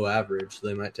are below average, so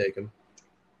they might take him.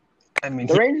 I mean,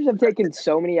 The Rangers have taken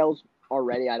so many L's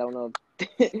already. I don't know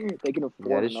if they can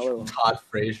afford another one. Todd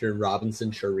Frazier and Robinson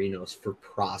Chirinos for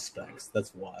prospects.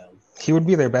 That's wild. he would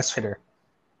be their best hitter.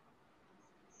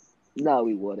 No,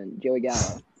 we wouldn't. Joey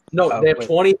Gallo. No, they have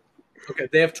 20. Okay,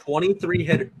 they have 23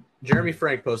 hitters. Jeremy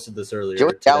Frank posted this earlier.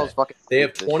 Joey Gallo's fucking. They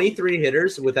have 23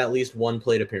 hitters with at least one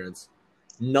plate appearance.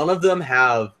 None of them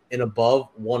have an above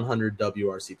 100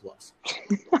 WRC plus.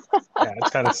 Yeah, it's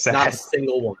kind of sad. Not a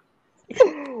single one.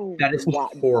 That is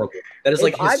horrible. That is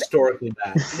historically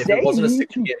bad. If it wasn't a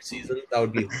 6-game season, that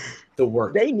would be the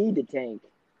worst. They need to tank.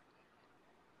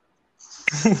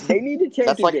 They need to tank.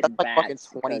 That's like get fucking bats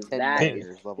 2010 that is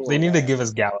Mariners level. They need to give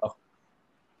us Gallo.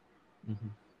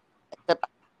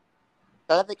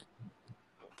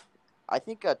 I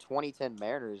think 2010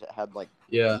 Mariners had like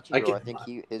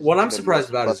what I'm surprised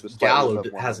about is Gallo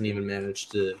hasn't even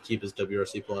managed to keep his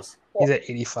WRC plus. He's at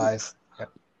 85. Yep.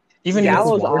 Even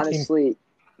Gallo's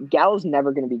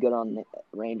never going to be good on the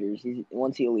Rangers.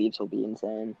 Once he leaves, he'll be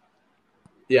insane.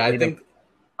 Yeah, I think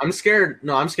I'm scared.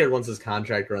 No, I'm scared once his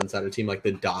contract runs out, a team like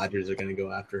the Dodgers are going to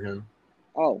go after him.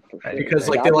 Oh, for sure. because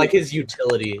like they like his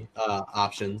utility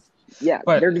options. Yeah,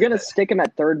 But- they're gonna stick him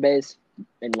at third base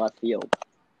and left field,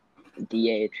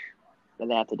 DH. That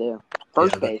they have to do.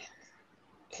 First base,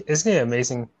 Isn't he an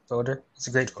amazing fielder? He's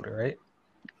a great fielder, right?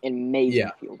 amazing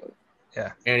Yeah. fielder.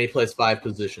 And he plays 5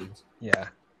 positions. Yeah.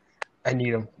 I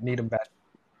need him back.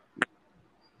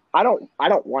 I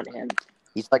don't want him.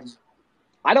 He's like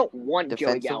I don't want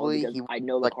Joey Gallo defensively. because He I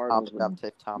know the like Cardinals popped up would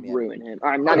to Tommy. ruin him.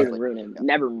 Or not even ruin him.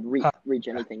 Never reach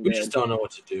anything We good. just don't know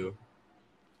what to do.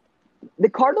 The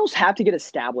Cardinals have to get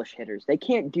established hitters. They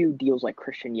can't do deals like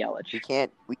Christian Yelich. We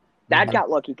can't. That got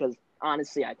lucky because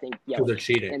honestly, I think Because they're Yelich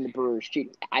cheating. and the Brewers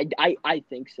cheating. I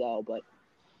think so, but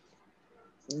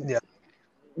Yeah.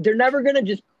 they're never gonna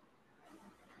just.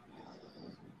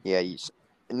 Yeah.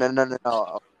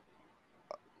 No.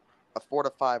 A 4 to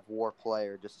 5 WAR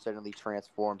player just suddenly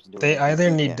transforms into. They either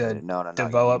need Yeah, to no, you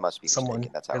develop must be someone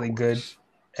mistaken. That's how really it good, works.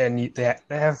 and they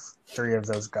have 3 of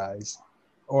those guys,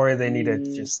 or they need to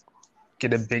Mm. just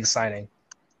get a big signing.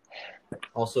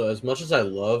 Also, as much as I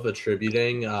love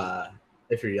attributing,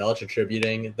 if you're Yelich,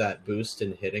 attributing that boost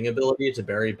in hitting ability to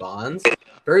Barry Bonds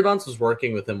was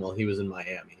working with him while he was in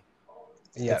Miami.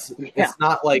 Yeah. It's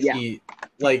not like Yeah.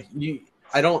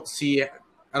 I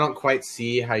don't quite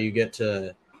see how you get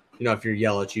to, if you're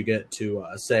Yelich, you get to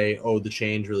say, oh, the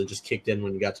change really just kicked in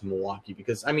when you got to Milwaukee.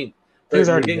 Because, I mean, He was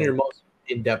you're already getting good. your most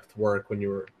in-depth work when you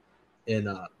were in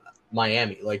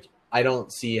Miami. Like, I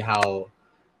don't see how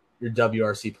your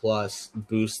WRC plus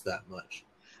boosts that much.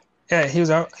 Yeah, he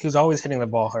was always hitting the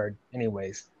ball hard.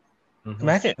 Anyways, Mhm.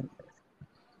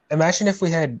 imagine if we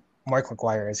had Mark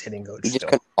McGwire as hitting coach. He just Still.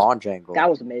 couldn't lawn jangle. That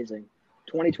was amazing.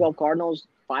 2012 Cardinals,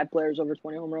 5 players over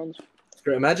 20 home runs. It's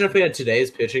great. Imagine if we had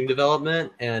today's pitching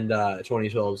development and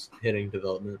 2012's hitting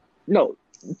development. No,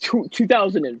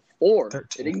 2004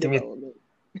 13. hitting Give me- development.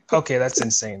 Okay, that's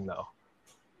insane though.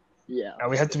 Yeah, Now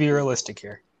we have to be realistic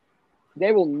here.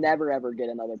 they will never ever get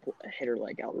another hitter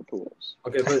like Albert Pujols.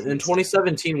 Okay, but in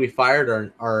 2017 we fired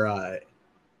our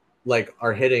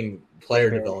hitting player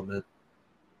Yeah. development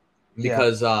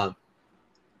because I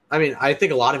mean I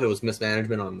think a lot of it was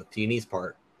mismanagement on Matheny's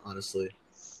part, honestly.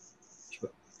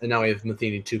 And now we have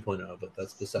Matheny 2.0, but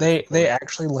that's besides the They point.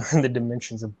 actually learned the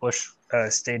dimensions of Busch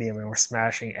Stadium and were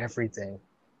smashing everything.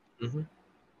 Mhm.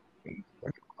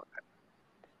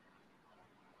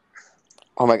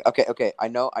 Oh my. Okay. I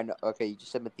know. Okay, you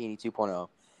just said Matheny 2.0.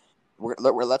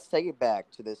 Let's take it back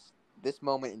to this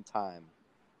moment in time.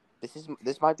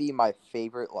 This might be my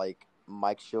favorite like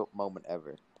Mike Schilt moment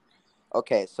ever.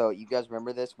 Okay, so you guys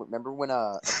remember this? Remember when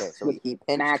okay, so he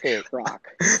pinch Max hit Schrock.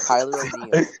 Tyler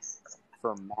O'Neill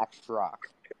for Max Schrock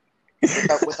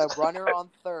with a runner on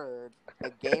third, a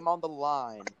game on the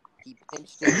line. He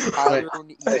pinched in Tyler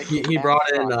O'Neill. He brought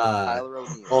in Tyler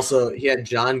O'Neill. also he had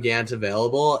John Gant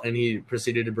available, and he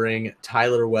proceeded to bring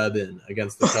Tyler Webb in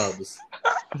against the Cubs,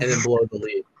 and then blow the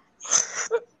lead.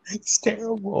 It's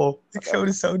terrible. The show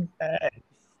is so bad.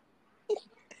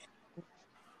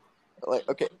 Like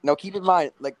okay, no, keep in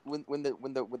mind like when the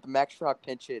Max Schrock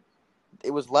pinch hit,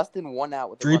 it was less than 1 out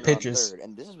with the 3 runner pitches. on third,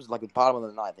 and this was like the bottom of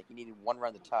the ninth. Like he needed 1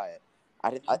 run to tie it. I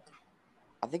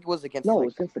think it was against No, it like,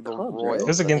 was against the Cubs, right? Royals. It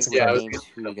was I against think the it was Cubs.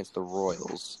 game 2 against the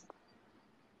Royals.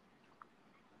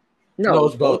 No, No, it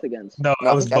was both against. No,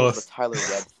 No, it was that was both. the Tyler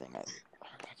Webb thing. I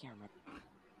can't remember.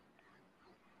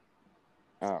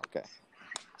 Oh, okay.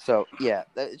 So yeah,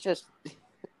 it's just.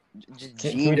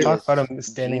 Can we talk about him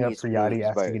standing up for Yachty moves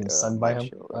after getting sunned by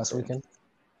Mike him Schilt last right there. weekend?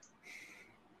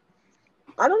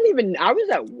 I was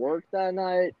at work that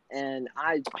night and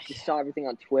I just saw everything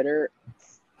on Twitter.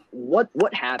 What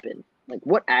happened? Like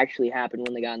what actually happened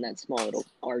when they got in that small little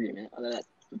argument? That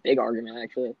big argument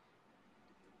actually.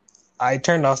 I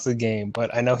turned off the game,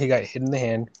 but I know he got hit in the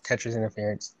hand, catcher's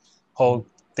interference. Whole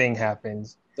thing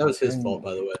happens. That was his And- fault,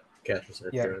 by the way. Catcher's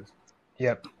interference.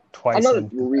 Yep, twice. Another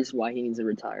reason why he needs to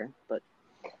retire. But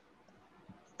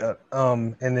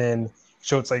And then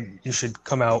Schultz like, you should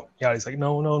come out. Yeah, he's like,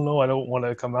 no, I don't want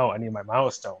to come out. I need my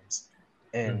milestones.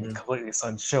 And Mhm. completely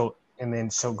sunned Schultz. And then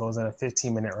Schultz goes on a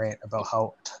 15-minute rant about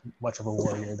how much of a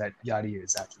warrior that Yachty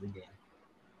is after the game.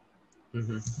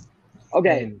 Mm-hmm.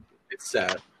 okay, And It's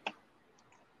sad.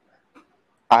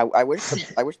 I wish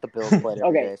the Bills played every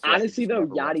okay. day, so I could Honestly just though, never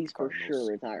watch the Yachty's for Cardinals.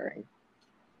 sure retiring.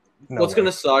 no What's way. going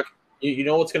to suck? You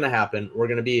know what's going to happen? We're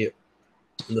going to be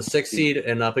in the 6th seed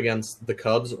and up against the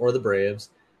Cubs or the Braves,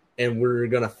 and we're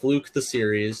going to fluke the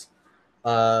series,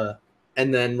 and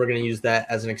then we're going to use that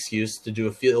as an excuse to do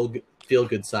a feel good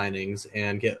signings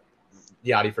and get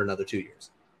Yachty for another 2 years.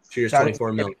 2 years, Yachty's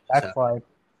 $24 million. a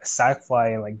sack fly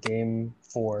in like game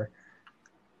 4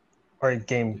 or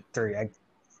game 3. I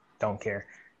don't care.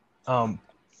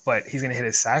 but he's gonna hit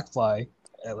his sack fly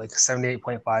at like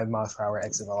 78.5 miles per hour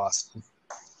exit velocity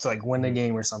to like win the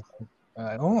game or something.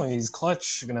 He's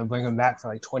clutch. Gonna bring him back for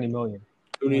like 20 million.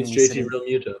 Who needs JT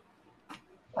Realmuto?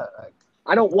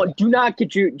 Do not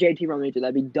get you JT Realmuto.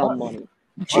 That'd be dumb money.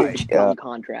 Dumb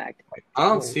contract. I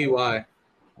don't see why.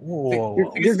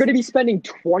 You're going to be spending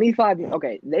 25.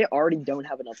 Okay, they already don't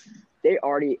have enough. They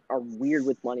already are weird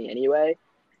with money anyway.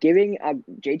 Giving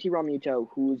JT Realmuto,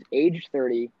 who's age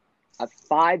 30, a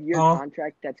 5-year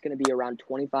contract that's going to be around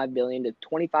 25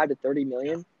 to 30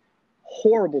 million.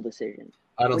 Horrible decision.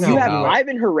 I don't when see you have how.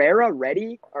 Ivan Herrera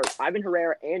ready, or Ivan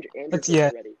Herrera and Anderson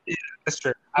ready. Yeah, that's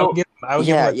true. I would give him a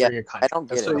 3-year contract. I don't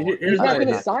get it. He's not going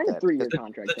to sign a 3-year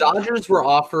contract. The Dodgers were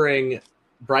offering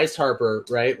Bryce Harper,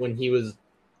 right, when he was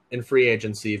in free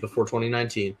agency before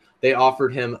 2019. They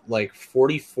offered him like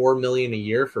 $44 million a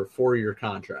year for a 4-year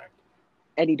contract.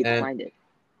 And he declined it.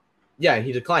 Yeah,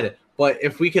 he declined it. But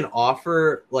if we can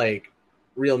offer like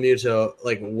Realmuto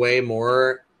like way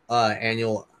more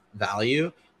annual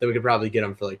value, then we could probably get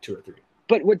him for like 2 or 3.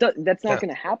 But that's not going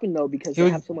to happen though because they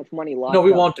have so much money locked. No,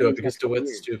 we won't do it because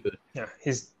DeWitt's stupid.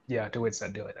 Yeah, DeWitt's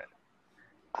not doing that.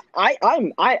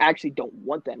 I actually don't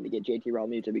want them to get JT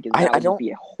Realmuto because that would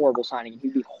be a horrible signing.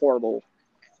 He'd be horrible.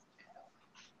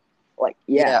 Like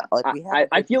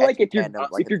I feel like if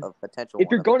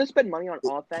you're going to spend money on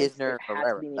offense, it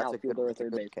has to be an outfielder or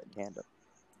third base.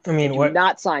 I mean, do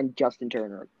not sign Justin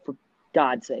Turner for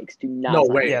God's sakes. Do not. No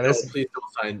sign way. him. Please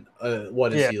don't sign.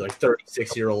 What is he like?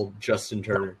 36-year-old Justin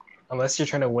Turner. Unless you're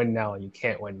trying to win now, and you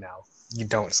can't win now. You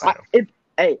don't sign him.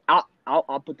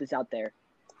 I'll put this out there.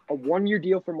 A 1-year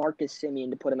deal for Marcus Semien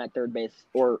to put him at third base,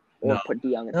 or put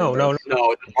DeYoung at third base.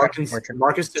 No.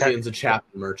 Marcus Semien's a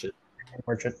Chapman merchant.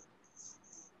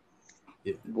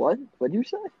 Yeah. What? What'd you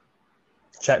say?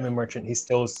 Chapman merchant. He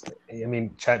still.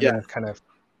 Chapman kind of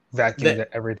vacuumed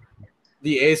everything.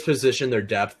 The A's position their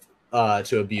depth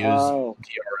to abuse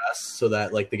DRS so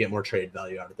that like they get more trade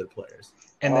value out of their players.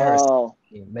 And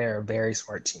they're a very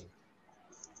smart team.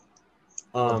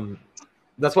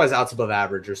 That's why his outs above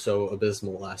average are so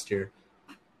abysmal last year.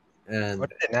 And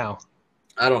what is it now?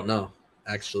 I don't know,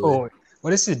 actually. Oh,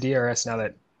 what is the DRS now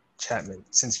that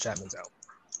since Chapman's out?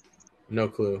 No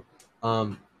clue.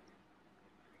 I'm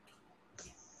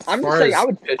just saying I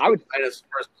would as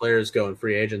far as players go in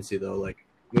free agency though, like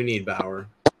we need Bauer.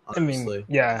 Honestly. I mean,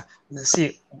 yeah.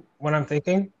 See, what I'm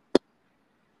thinking.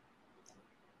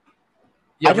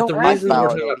 Yeah, but the reason we're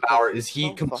talking about Bauer is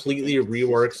he completely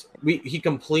reworks. He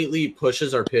completely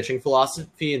pushes our pitching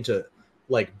philosophy into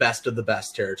like best of the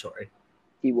best territory.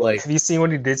 He will. Have you seen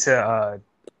what he did to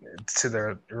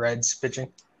the Reds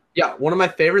pitching? Yeah, one of my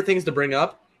favorite things to bring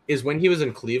up is when he was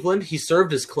in Cleveland, he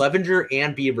served as Clevenger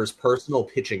and Bieber's personal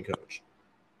pitching coach,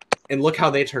 and look how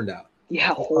they turned out.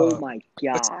 Yeah. Oh my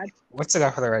God. What's the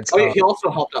guy for the Reds? Oh yeah, he also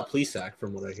helped out Plesac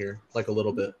from what I hear, like a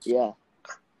little bit. Yeah.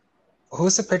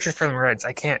 Who's the pitcher from the Reds?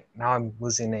 I can't. Now I'm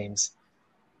losing names.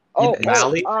 Oh,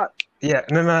 Malley? Yeah,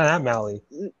 no, not Malley.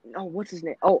 No, what's his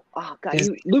name? Oh God,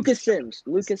 Lucas Sims.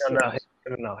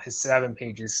 No, his 7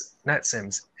 pages, not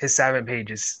Sims. His 7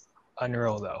 pages,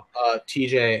 unreal though.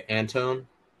 TJ Antone.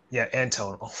 Yeah,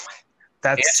 Antone. Oh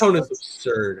my, Antone is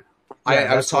absurd. Yeah,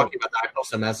 I was talking about that.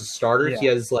 Also, as a starter, he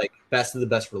has like best of the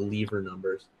best reliever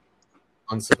numbers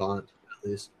on Savant at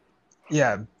least.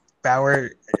 Yeah. Bauer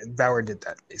did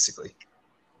that basically.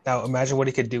 Now imagine what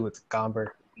he could do with Gomber.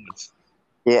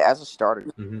 Yeah, as a starter.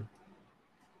 Mm-hmm.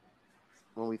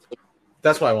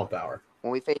 That's why I want Bauer.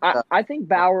 When we face, I think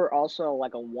Bauer also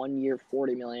like a 1-year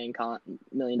 $40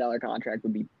 million contract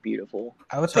would be beautiful.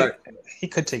 I would think he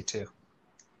could take 2.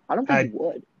 I don't think he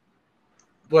would.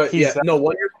 But 1 year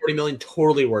 $40 million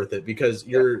totally worth it because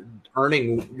you're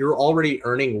already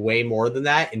earning way more than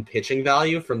that in pitching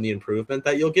value from the improvement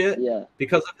that you'll get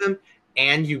because of him,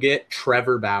 and you get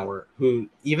Trevor Bauer, who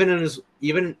even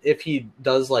if he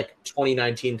does like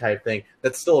 2019 type thing,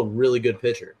 that's still a really good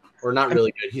pitcher, or not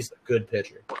really good. He's a good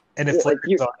pitcher. And if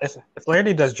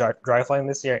Flaherty does dry flying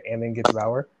this year and then gets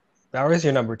Bauer is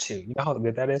your number 2. You know how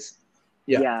good that is.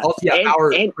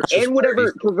 Bauer and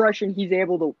whatever progression he's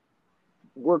able to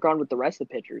work on with the rest of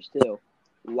the pitchers too.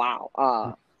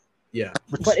 Wow. Yeah.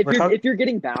 But if you're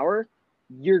getting Bauer,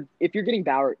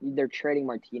 they're trading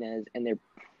Martinez and they're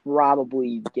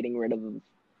probably getting rid of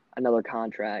another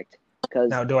contract.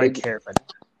 Now, do I care? But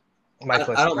I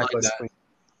don't like that.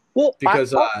 Well,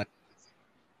 because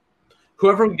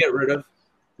whoever we get rid of,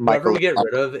 if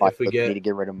we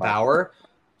get rid of Bauer,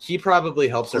 he probably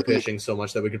helps our pitching so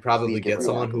much that we could probably get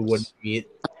someone who wouldn't meet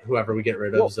whoever we get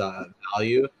rid of's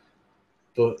value.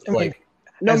 But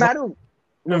no matter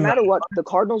no matter what, the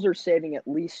Cardinals are saving at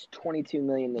least $22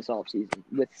 million this offseason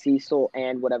with Cecil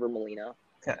and whatever Molina.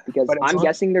 Yeah, Because but I'm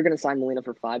guessing they're going to sign Molina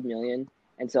for $5 million,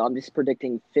 and so I'm just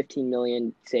predicting $15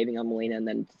 million saving on Molina, and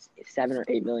then $7 or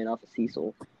 $8 million off of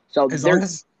Cecil. So as they're long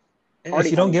as already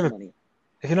if you don't having give money.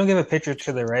 if you don't give a pitcher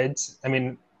to the Reds, I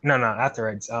mean, no, not the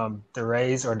Reds, the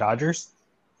Rays or Dodgers,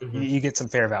 you get some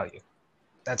fair value.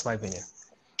 That's my opinion.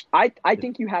 I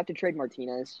think you have to trade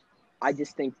Martinez. I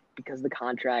just think because of the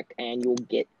contract, and you'll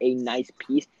get a nice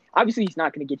piece. Obviously, he's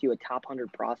not going to get you a top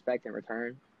 100 prospect in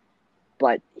return,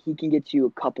 but he can get you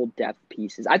a couple depth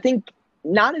pieces. I think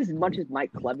not as much as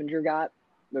Mike Clevenger got,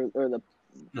 or the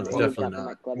No, Indians definitely got for not.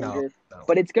 Mike Clevenger, No.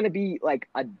 but it's going to be like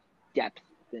a depth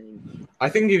thing. I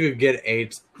think you could get a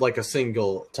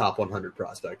single top 100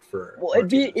 prospect for. Well,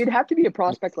 Martinez. it'd have to be a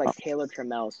prospect like Taylor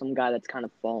Trammell, some guy that's kind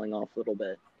of falling off a little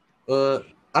bit.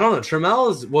 I don't know.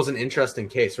 Trammell was an interesting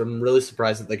case. I'm really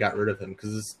surprised that they got rid of him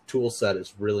because his tool set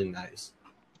is really nice.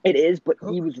 It is, but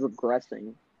he was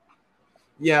regressing.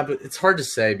 Yeah, but it's hard to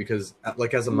say because,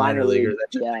 as a minor leaguer, that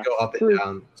just go up and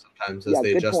down sometimes as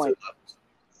they adjust their levels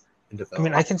and develop. I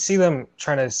mean, I can see them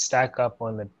trying to stack up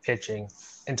on the pitching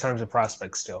in terms of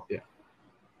prospects still. Yeah,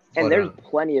 and there's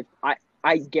plenty of.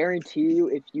 I guarantee you,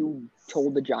 if you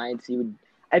told the Giants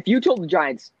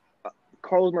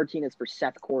Carlos Martinez for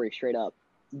Seth Corey straight up,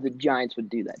 the Giants would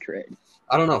do that trade.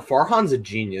 I don't know. Farhan's a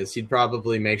genius. He'd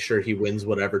probably make sure he wins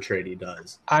whatever trade he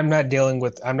does. I'm not dealing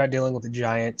with the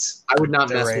Giants. I would not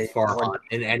mess with Farhan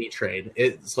in any trade.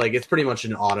 It's pretty much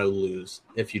an auto lose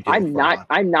if you do. I'm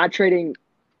not trading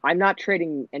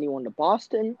anyone to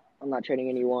Boston. I'm not trading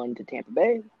anyone to Tampa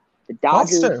Bay. The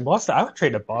Dodgers. Boston. I would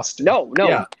trade to Boston. No.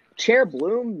 Yeah. Chair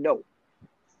Bloom, no.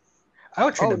 I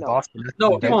would trade to Boston.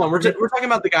 No, come on. We're talking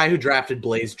about the guy who drafted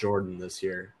Blaze Jordan this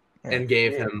year. And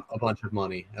gave him a bunch of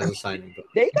money as a signing.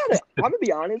 They got it. I'm gonna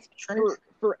be honest.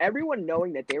 For everyone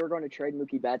knowing that they were going to trade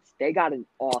Mookie Betts, they got an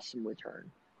awesome return.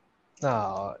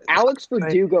 Alex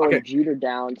Verdugo and Jeter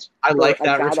Downs. I like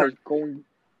that return.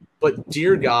 But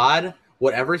dear God,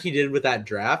 whatever he did with that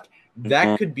draft,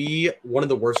 that could be one of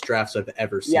the worst drafts I've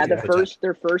ever seen. Yeah,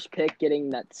 their first pick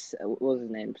getting that. What was his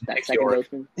name? That second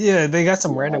baseman. Yeah, they got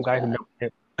some random guy who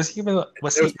was he even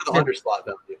was he the underslot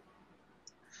value?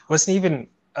 Wasn't even.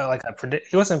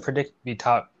 He wasn't predicted to be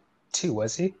top 2,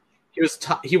 was he?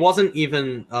 He wasn't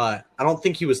even. I don't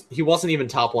think he was. He wasn't even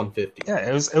top 150. Yeah,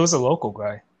 it was a local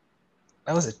guy.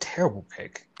 That was a terrible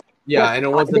pick. Yeah, and it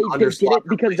wasn't they did it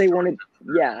because they wanted.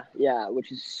 Yeah,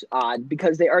 which is odd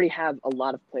because they already have a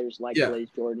lot of players like Blaze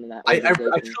Jordan. In that I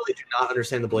truly do not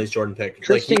understand the Blaze Jordan pick.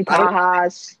 Tristan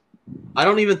Cajas. I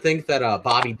don't even think that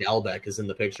Bobby Dalbec is in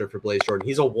the picture for Blaze Jordan.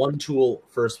 He's a one-tool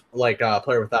first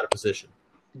player without a position.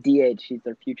 DH, he's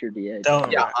their future DH.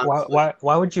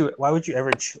 Why would you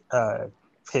ever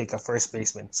pick a first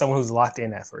baseman, someone who's locked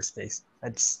in at first base?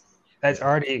 That's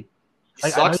already. He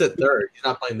sucks at third. He's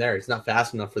not playing there. He's not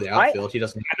fast enough for the outfield. He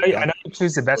doesn't. I know you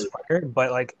choose the best player,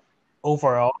 but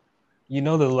overall, the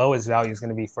lowest value is going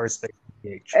to be first base.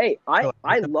 DH. Hey,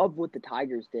 I love what the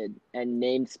Tigers did and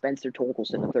named Spencer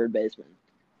Torkelson a third baseman.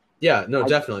 Yeah, no,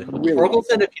 definitely. Really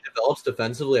Torkelson, if he develops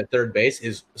defensively at third base,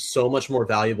 is so much more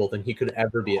valuable than he could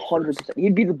ever be at 100%.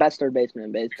 He'd be the best third baseman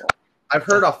in baseball. I've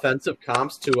heard offensive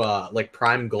comps to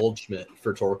Prime Goldschmidt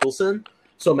for Torkelson.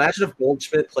 So imagine if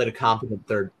Goldschmidt played a competent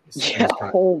third base. Yeah,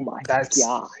 oh my God.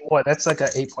 That's like an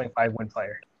 8.5 win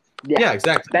player. Yeah,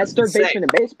 exactly. Best third baseman in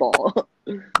baseball.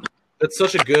 That's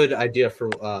such a good idea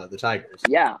for the Tigers.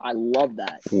 Yeah, I love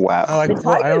that. Wow. The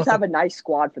Tigers have a nice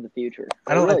squad for the future.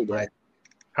 I don't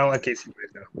like Casey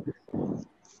though.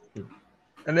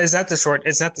 And it's not the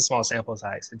small sample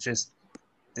size. It's just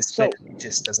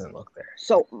just doesn't look there.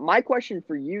 So my question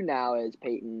for you now is,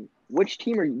 Peyton, which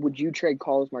team would you trade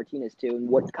Carlos Martinez to, and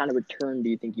what kind of return do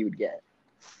you think you would get?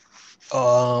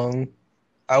 I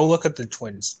will look at the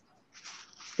Twins.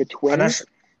 The Twins?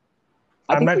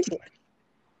 I'm not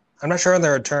sure on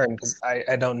their return because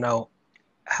I don't know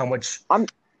how much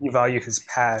you value his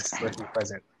past versus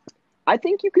present. I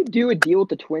think you could do a deal with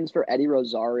the Twins for Eddie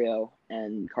Rosario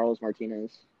and Carlos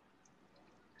Martinez.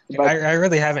 But I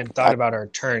really haven't thought about a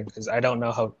return because I don't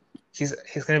know how he's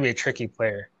going to be a tricky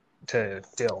player to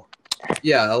deal.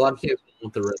 Yeah, a lot of teams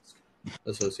want the risk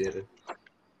associated.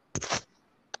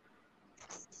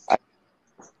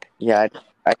 I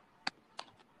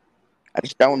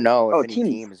just don't know if any team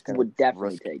team is going would to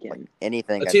definitely take him.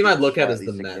 Anything. A team I'd look at is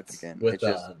the Mets with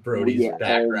Brody's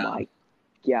background. Oh my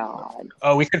God!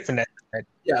 Oh, we could finesse it.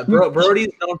 Yeah,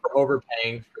 Brody's known for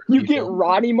overpaying. You get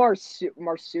Rodney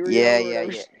Marsurio.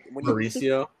 Yeah.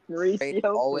 Mauricio.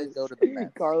 Always go to the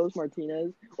Mets. Carlos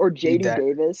Martinez or JD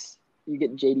Davis. You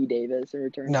get JD Davis in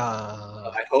return.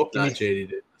 Nah. I hope Give not me- JD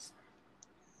Davis.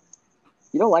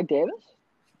 You don't like Davis?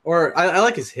 Or I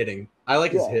like his hitting. I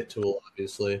like his Yeah. hit tool,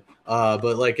 obviously.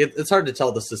 But like it's hard to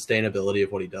tell the sustainability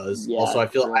of what he does. Yeah, also, I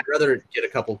feel true. I'd rather get a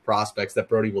couple prospects that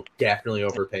Brody will definitely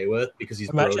overpay with because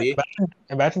he's Brody.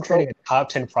 Imagine trading a top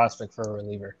 10 prospect for a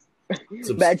reliever. It's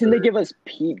Imagine they absurd. give us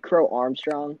Pete Crow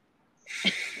Armstrong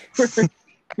for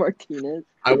Martinez.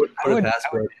 I would I put would- it past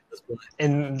Brody at this point.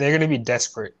 And they're going to be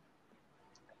desperate.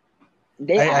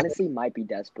 They I- honestly might be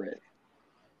desperate.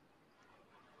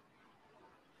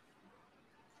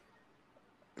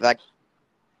 Like,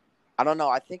 I don't know.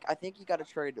 I think you got to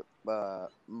trade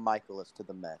Michaelis to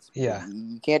the Mets. Yeah.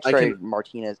 You can't I trade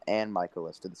Martinez and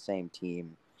Michaelis to the same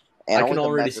team. And I only can the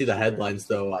already Mets see are the stupid enough headlines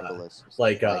to take though.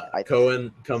 Michaelis.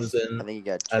 Cohen comes I in think you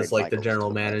got as like the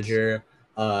general manager.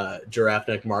 Giraffe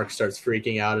Neck Mark starts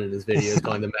freaking out in his videos,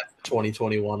 calling the Mets the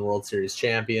 2021 World Series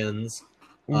champions.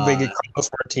 They get Carlos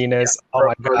Martinez. Oh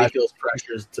my Brody god. feels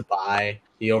pressures to buy.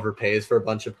 He overpays for a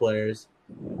bunch of players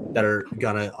that are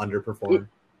gonna underperform.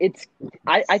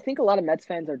 I think a lot of Mets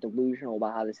fans are delusional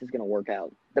about how this is going to work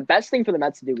out. The best thing for the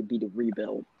Mets to do would be to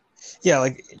rebuild. Yeah,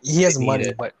 like he has They need money,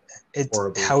 it but it's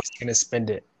horribly. how he's going to spend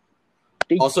it.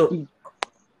 Also,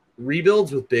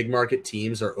 rebuilds with big market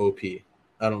teams are OP.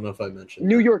 I don't know if I mentioned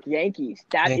New that. York Yankees.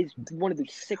 That Yeah. is one of the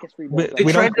sickest rebuilds. They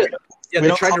We tried don't- to, we they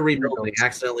don't tried to call rebuild and rebuilds. they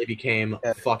accidentally became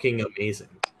Yeah. fucking amazing.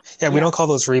 Yeah, we Yeah. don't call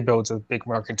those rebuilds with big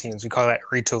market teams. We call that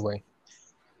retooling.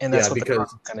 And that's Yeah, what the because-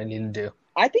 Cardinals kind of need to do.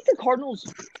 I think the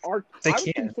Cardinals are. They I would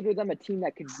can. consider them a team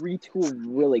that could retool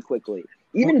really quickly.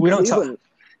 Even We don't Cleveland.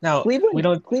 Now, Cleveland. we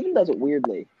don't. Cleveland does it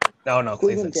weirdly. No, Cleveland,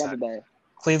 Cleveland's Tampa not.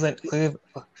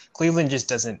 Bay. Cleveland just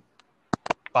doesn't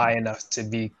buy enough to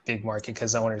be big market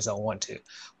because the owners don't want to.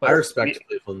 But I respect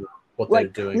Cleveland, what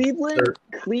Like they're doing.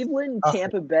 Cleveland, Oh.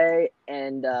 Tampa Bay,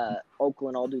 and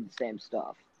Oakland all do the same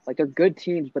stuff. Like they're good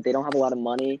teams, but they don't have a lot of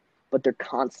money. But they're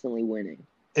constantly winning.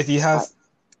 if you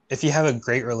have a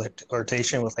great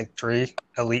rotation with like 3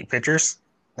 elite pitchers,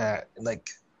 like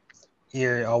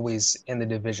you're always in the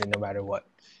division no matter what.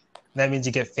 That means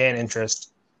you get fan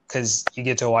interest because you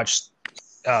get to watch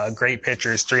great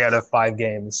pitchers 3 out of 5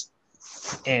 games,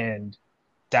 and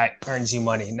that earns you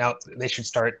money. Now they should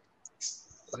start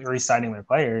re-signing their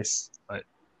players, but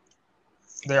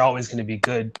they're always going to be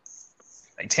good.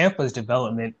 Like Tampa's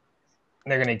development,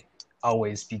 they're going to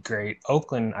always be great.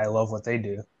 Oakland, I love what they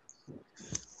do.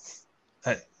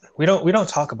 But we don't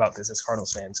talk about this as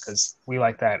Cardinals fans because we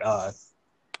like that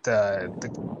the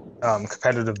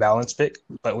competitive balance pick,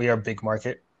 but we are big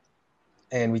market,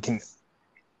 and we can.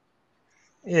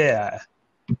 Yeah.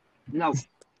 No,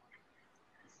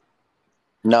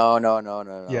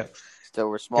 No. Yeah. Still,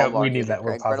 we're small Yeah, we market. need that.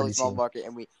 We're a incredibly poverty small team. market,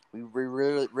 and we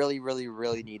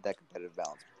really need that competitive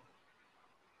balance.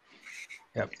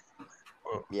 Yep.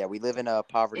 Yeah, we live in a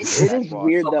poverty. it is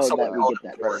weird though Someone that we called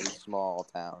get that. Incredibly small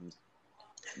towns.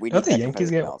 We Don't need the that Yankees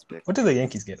competitive get? balance pick. What did the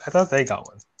Yankees get? I thought they got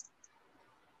one.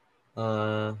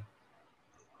 I'm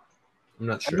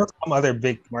not I know sure. some other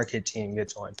big market team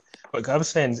gets one, but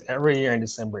Cubs fans every year in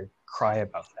December cry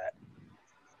about that.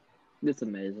 It's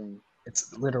amazing.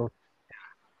 It's literal.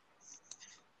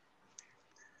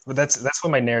 But that's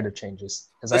when my narrative changes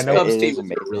because I This know Cubs it team is is in a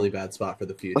amazing. really bad spot for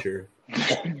the future.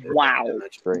 Wow.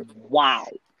 Great. Wow.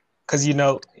 because you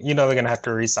know they're gonna have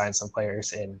to re-sign some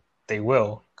players, and they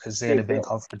will because they're gonna They bank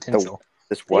will. off potential.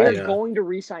 This They're way. Yeah. going to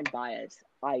re-sign Baez.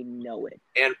 I know it.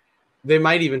 They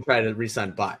might even try to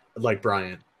re-sign like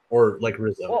Bryant or like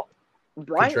Rizzo. Well,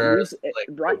 Bryant Contreras, leaves.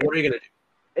 like, Bryant, what are you gonna do?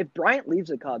 if Bryant leaves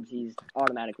the Cubs, he's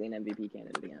automatically an MVP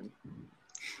candidate again.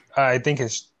 I think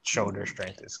his shoulder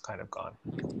strength is kind of gone.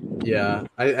 Yeah,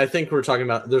 I think we're talking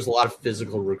about. There's a lot of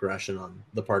physical regression on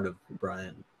the part of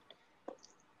Bryant.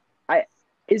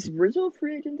 Is Rizzo a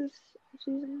free agent this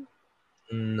season,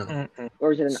 No, Mm-mm.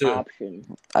 or is it an Soon.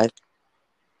 option? I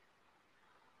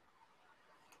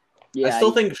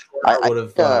still think I Schwarber would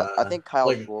have. I think Kyle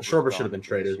like Schwarber's Schwarber gone should have been this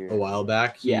traded year. a while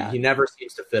back. Yeah. He never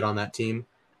seems to fit on that team,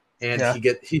 and Yeah.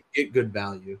 he'd get good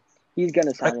value. He's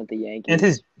gonna sign with the Yankees. And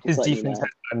his Just letting you defense know.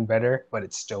 has gotten better, but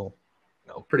it's still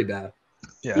Pretty bad.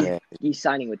 Yeah. He's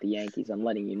signing with the Yankees. I'm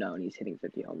letting you know, and he's hitting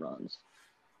 50 home runs.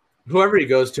 Whoever he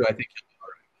goes to, I think.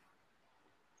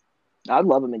 I'd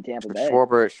love him in Tampa Bay.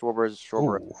 Schwarber's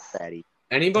Ooh. fatty.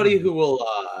 Anybody who will,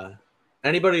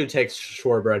 anybody who takes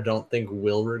Schwarber, I don't think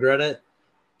will regret it.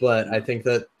 But I think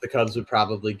that the Cubs would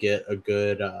probably get a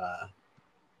good,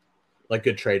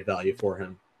 good trade value for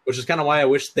him, which is kind of why I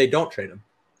wish they don't trade him.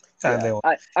 Yeah, Yeah. they will.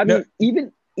 I No.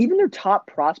 mean, even their top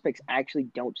prospects actually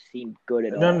don't seem good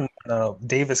at all. No.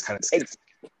 Davis kind of scares.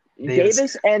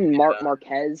 Davis and Yeah.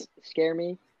 Marquez scare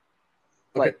me.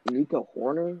 Like Nico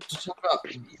Horner. Just talk about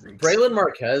Braylon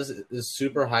Marquez is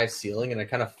super high ceiling, and I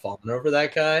kind of fallen over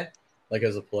that guy, like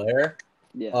as a player.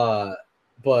 Yeah.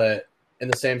 But in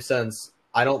the same sense,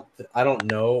 I don't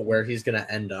know where he's going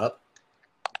to end up.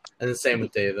 And the same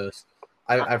with Davis.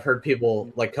 I've heard people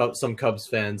like some Cubs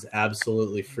fans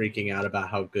absolutely freaking out about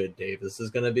how good Davis is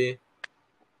going to be.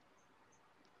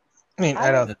 I mean,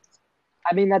 I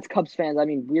mean, that's Cubs fans. I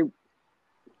mean,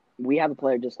 we have a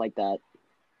player just like that.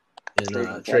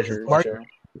 In Trajan Fletcher.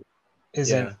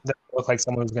 Doesn't look like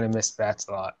someone who's going to miss bats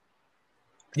a lot.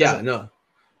 Yeah, no.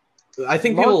 I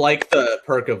think people like the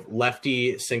perk of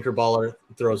lefty sinker baller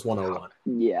throws 101.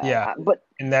 Yeah. But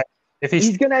if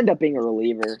he's going to end up being a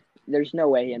reliever. There's no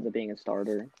way he ends up being a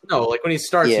starter. No, like when he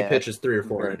starts, he pitches 3 or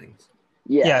 4 innings.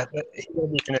 Yeah. He's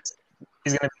going to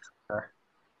be a starter.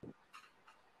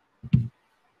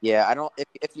 Yeah, I don't.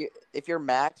 If your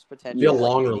max potential, be a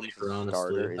long reliever,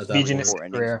 honestly.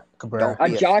 Cabrera.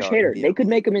 Josh Hader. They could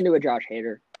make him into a Josh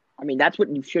Hader. I mean, that's what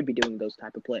you should be doing. Those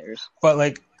type of players. But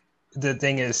like, the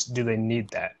thing is, do they need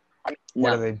that? No.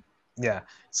 What are they? Yeah.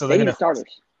 So they they're need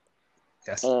starters.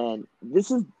 Yes. And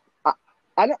this is,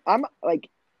 I'm like,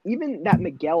 even that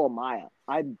Miguel Amaya.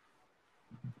 I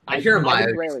hear Amaya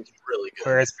is really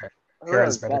good.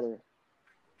 Herrera's better.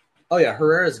 Oh yeah,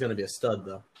 Herrera is going to be a stud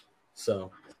though. So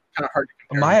kind of hard to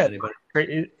compare to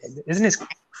anybody. Isn't his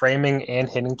framing and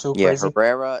hitting too crazy? Yeah,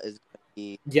 Herrera is.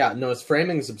 Yeah, no, his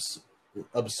framing's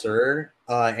absurd,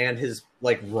 and his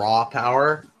like raw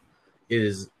power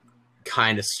is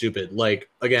kind of stupid. Like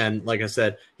again, like I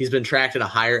said, he's been tracked at a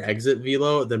higher exit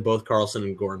velo than both Carlson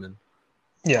and Gorman.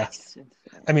 Yeah,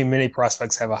 I mean, many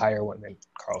prospects have a higher one than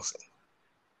Carlson.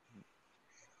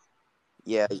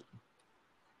 Yeah.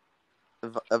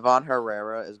 Ivan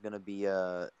Herrera is going to be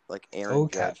like Aaron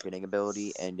Judge hitting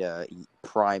ability and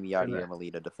prime Yadier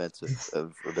Molina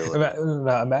defensive ability.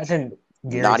 Imagine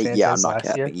Gary Sanchez I'm not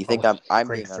capping. Year. You think I'm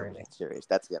being serious?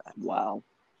 That's gonna happen. Wow.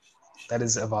 That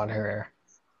is Ivan Herrera.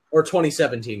 Or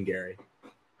 2017 Gary.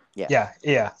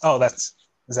 Yeah. Oh, is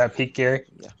that peak Gary?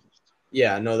 Yeah.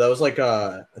 Yeah, no, that was like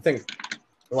I think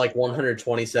like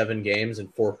 127 games and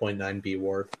 4.9 B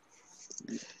WAR.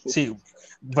 See,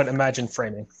 but imagine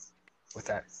framing with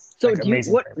that. So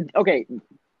like, okay,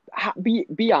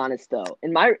 be honest though.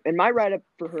 In my write up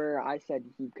for her, I said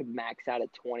he could max out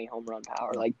at 20 home run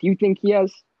power. Like, do you think he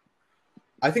has?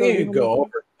 I think he could go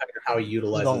over how he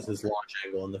utilizes his launch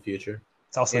angle in the future.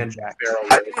 It's also and Jack.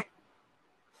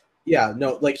 Yeah,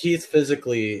 no, like he's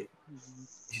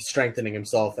strengthening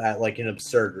himself at like an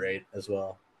absurd rate as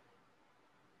well.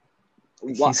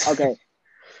 Okay,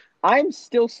 I'm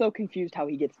still so confused how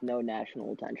he gets no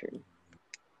national attention.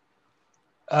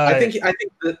 I think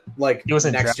that like he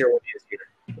wasn't next year when he is here.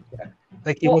 Yeah.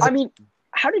 Like I mean,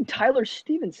 how did Tyler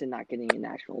Stevenson not get any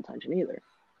national attention either?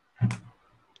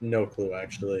 No clue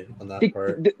actually on that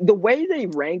part. The way they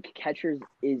rank catchers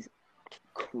is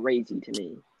crazy to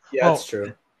me. Yeah, that's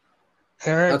true.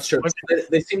 That's true.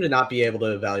 They seem to not be able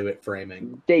to evaluate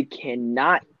framing. They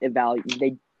cannot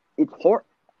evaluate. It's hard.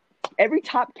 Every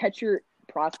top catcher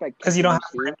prospect because you don't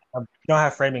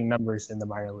have framing numbers in the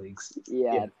minor leagues.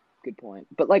 Yeah, good point.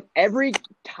 But like every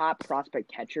top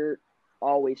prospect catcher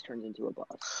always turns into a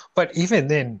bust. But even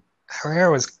then,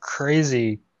 Herrera was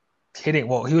crazy hitting.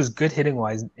 Well, he was good hitting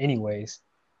wise, anyways,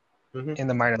 in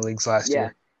the minor leagues last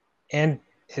year, and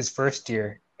his first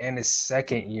year and his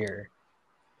second year.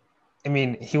 I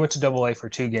mean, he went to Double-A for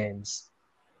 2 games,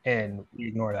 and we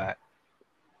ignore that.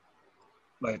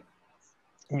 But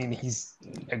I mean, he's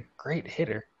a great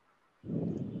hitter.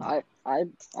 I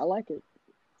like it.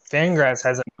 Fangraphs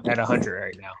has him at 100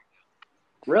 right now.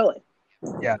 Really?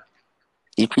 Yeah.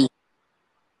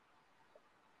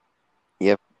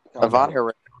 Yep. Ivan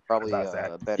Herrera probably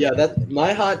better. Yeah,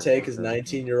 my hot take is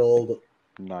 19-year-old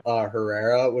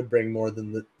Herrera would bring more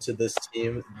to this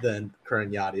team than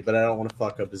current Yachty, but I don't want to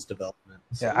fuck up his development.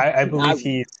 So. Yeah, I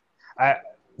believe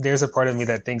there's a part of me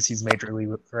that thinks he's major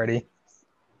league ready.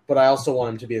 But I also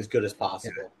want him to be as good as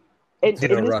possible. Yeah. And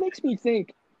this makes me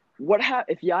think,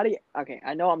 if Yachty? Okay,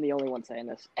 I know I'm the only one saying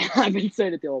this. I've been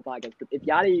saying it the whole podcast. But if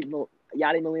Yachty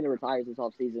Molina retires this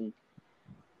offseason,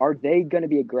 are they going to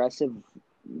be aggressive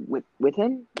with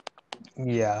him?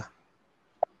 Yeah.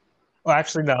 Well,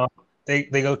 actually, no. They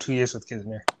go 2 years with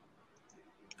Kisner.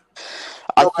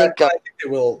 I think they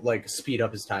will like speed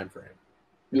up his time frame.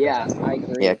 Yeah, I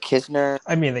agree. Yeah, Kisner.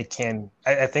 I mean, they can.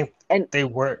 I think they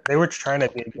were trying to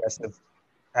be aggressive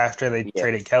after they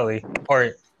traded Kelly,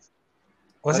 or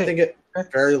I think at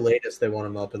very latest they want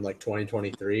him up in like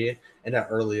 2023, and at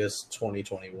earliest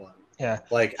 2021. Yeah,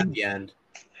 like at the end.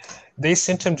 They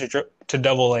sent him to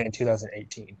Double-A in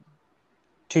 2018.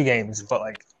 2 games, but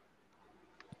like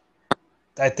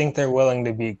I think they're willing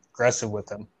to be aggressive with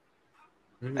him.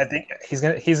 Mhm. I think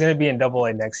he's gonna be in Double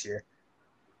A next year,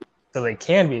 so they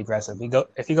can be aggressive.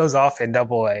 If he goes off in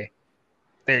Double A,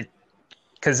 they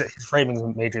because his rating's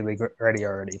Major League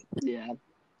already. Yeah.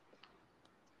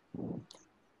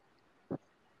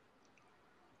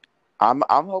 I'm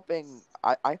hoping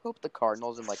I hope the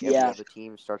Cardinals and like every Yeah. other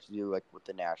team starts to do like what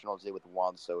the Nationals did with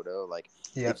Juan Soto. Like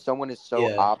Yeah, if someone is so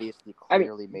Yeah. obviously I mean,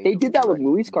 clearly made they did that with ready,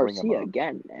 Luis bring him Garcia up.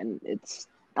 again, and it's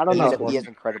I don't And know. he's He is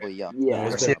incredibly young. No, Yeah.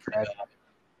 he's Garcia, been pretty bad.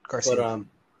 Garcia.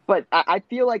 But But I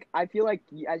feel like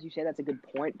as you say that's a good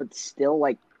point, but still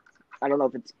like I don't know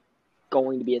if it's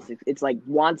going to be it's like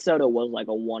Juan Soto was like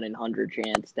a 1 in 100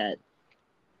 chance that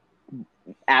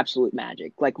absolute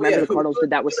magic. Like remember the Cardinals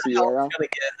did that with Sierra. Gonna get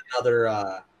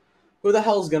another. Who the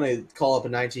hell is gonna call up a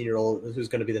 19-year-old who's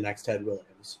gonna be the next Ted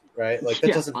Williams? Right? Like that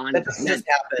Yeah, doesn't honestly, just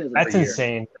happen. That's every year.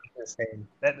 insane. That's insane.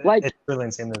 Like- It's really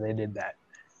insane that they did that.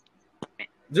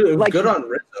 Dude, it was Like- good on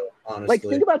Rizzo, honestly. Like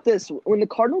think about this: when the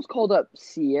Cardinals called up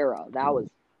Sierra, that was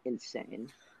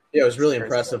insane. Yeah, it was really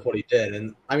impressive what he did,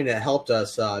 and I mean, it helped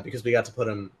us because we got to put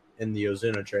him in the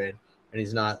Ozuna trade, and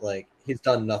he's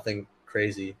done nothing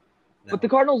crazy. No. But the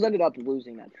Cardinals ended up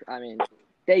losing that. I mean,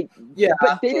 they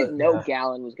didn't know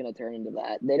Gallen was going to turn into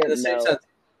that. They in the didn't same know. sense,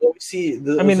 what we see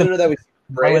the I mean, Ozuna that we see with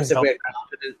the Braves, Marlins if we don't- had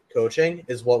confident coaching,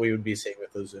 is what we would be seeing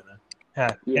with Ozuna.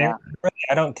 Yeah, Yeah. And really,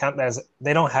 I don't count that as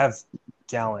they don't have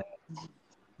Gallen,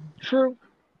 True,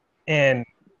 and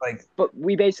like, but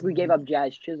we basically gave up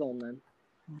Jazz Chisholm then.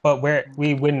 but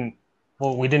we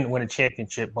didn't win a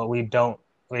championship, but we don't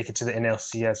make it to the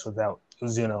NLCS without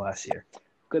Ozuna last year.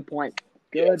 Good point.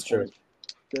 Yeah, Good that's true. point.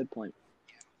 Good point.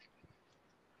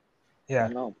 I Yeah,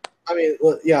 don't know. I mean,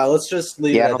 let's just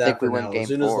leave Yeah, I it don't at that think for we win now. game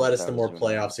Ozuna's 4 led us to without more Ozuna.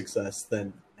 playoff success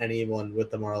than anyone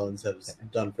with the Marlins has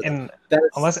done for them. and That's,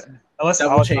 unless that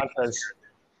will change.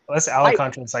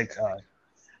 Alcantara's like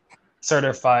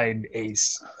certified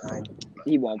ace,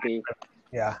 He won't be.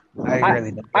 yeah, I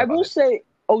really don't. I will say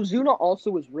Ozuna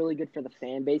also was really good for the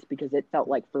fan base because it felt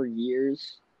like for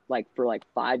years, like for like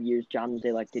 5 years, John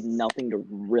Mozeliak did nothing to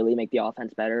really make the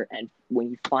offense better. And when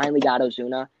he finally got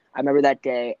Ozuna, I remember that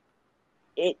day.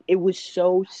 It was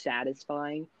so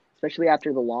satisfying, especially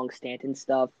after the long Stanton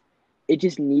stuff. It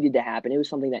just needed to happen. It was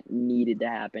something that needed to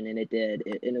happen, and it did.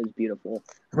 And it was beautiful.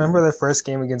 Remember the first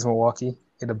game against Milwaukee?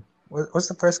 What's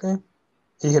the first game?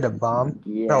 He hit a bomb.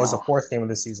 Yeah. No, it was the fourth game of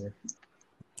the season.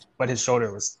 But his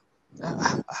shoulder was.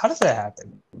 How does that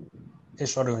happen?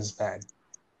 His shoulder was bad.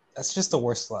 That's just the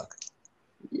worst luck.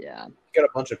 Yeah. Got a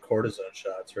bunch of cortisone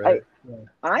shots, right?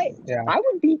 I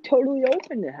would be totally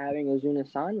open to having Ozuna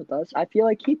sign with us. I feel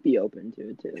like he'd be open to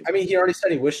it too. I mean, he already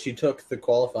said he wished he took the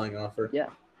qualifying offer. Yeah.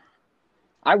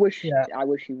 I wish Yeah.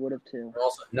 he would have too.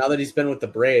 Also, now that he's been with the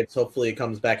Braves, hopefully he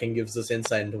comes back and gives us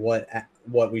insight into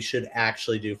what we should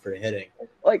actually do for hitting.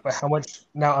 Like But how much?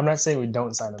 Now, I'm not saying we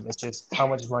don't sign him. It's just how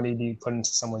much money do you put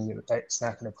into someone that's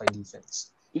not going to play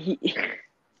defense? he,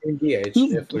 In DH,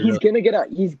 he's if we really, gonna get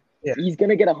Yeah. he's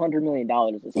gonna get $100 million.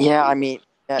 This Yeah, I offseason. mean,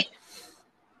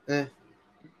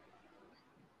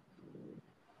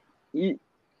 He-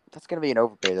 that's gonna be an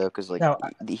overpay though, because like No,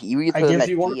 you either I put him give at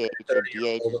you one DH, for and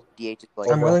 30-year-old. DH is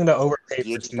like I'm willing to overpay for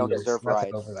DHs 2 don't years. deserve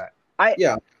Nothing rights. over that.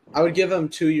 I would give him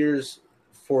 2 years,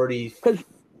 40, 'Cause-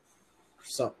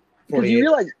 some because you 48,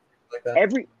 realize like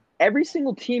that. every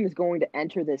single team is going to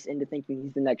enter this into thinking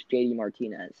he's the next JD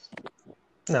Martinez.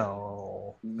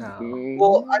 No.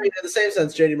 Well, I mean, in the same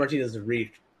sense, JD Martinez has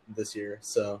reached this year,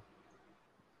 so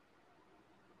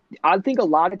I think a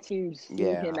lot of teams see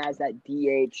Yeah. him as that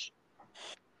DH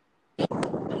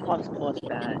plus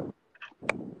bat.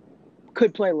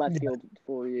 Could play left field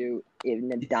for you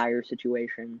in a dire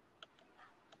situation.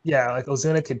 Yeah, like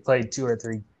Ozuna could play 2 or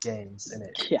 3 games in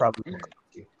it. Yeah. Probably. Won't cost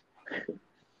you.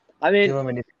 I Give mean, him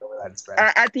anything over that. It's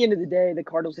bad. at the end of the day, the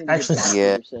Cardinals need to Actually- get Josh Yeah.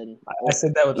 Anderson. I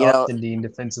said that with You know- Austin Dean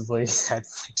defensively.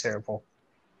 That's terrible.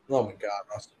 oh my god,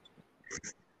 Austin.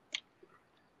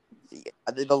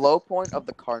 the low point of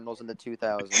the Cardinals in the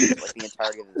 2000s, like the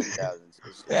entirety of the 2000s.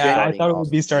 Is Yeah, I starting thought it would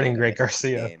be Austin starting Dean Greg in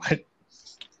Garcia. game. But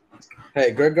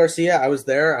Hey, Greg Garcia, I was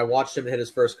there. I watched him hit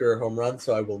his first career home run,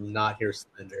 so I will not hear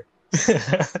slander.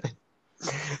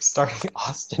 starting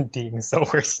Austin Dean is the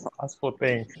worst possible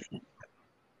thing.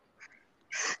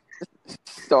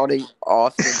 Starting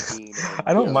Austin Dean.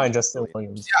 I don't Yeah. mind Justin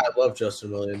Williams. Yeah, I love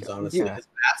Justin Williams, honestly. Yeah. His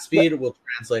bat speed will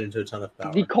translate into a ton of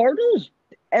power. The Cardinals,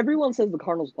 everyone says the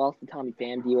Cardinals lost the Tommy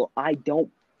Pham deal. I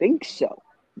don't think so.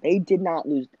 They did not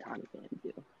lose the Tommy Pham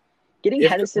deal. Getting If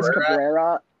Genesis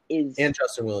Cabrera is And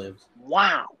Justin Williams.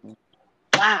 wow.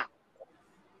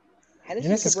 Genesis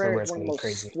Genesis Cabrera Cabrera is is one of gonna the be most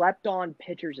crazy. slept-on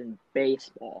pitchers in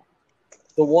baseball.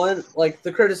 The one, like,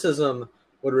 the criticism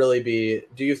would really be,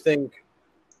 do you think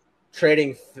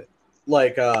trading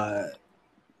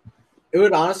it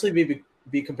would honestly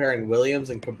be comparing Williams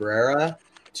and Cabrera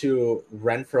to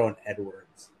Renfro and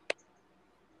Edwards.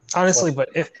 Honestly, but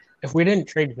if we didn't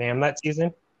trade Bam that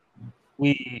season,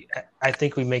 I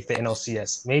think we make the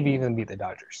NLCS, maybe even beat the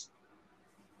Dodgers.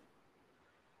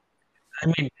 I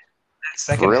mean, that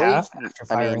second Really? half after I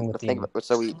firing mean, the the team. thing.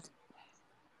 So we.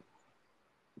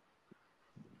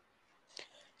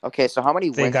 Okay, so how many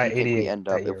They wins do got you think we 88 end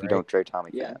that up year, if we right? don't trade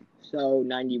Tommy Yeah. Pham? So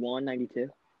 91, 92,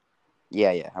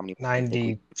 Yeah. How many?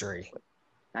 93.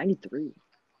 93.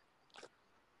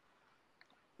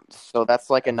 So that's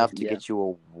like enough to Yeah. get you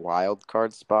a wild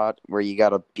card spot where you got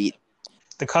to beat.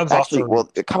 The Cubs Actually, also. well,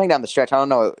 coming down the stretch, I don't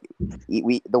know.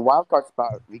 We the wild card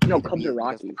spot. We can No, either Cubs be or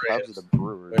against the Rockies. Cubs or the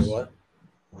Brewers. Wait, what?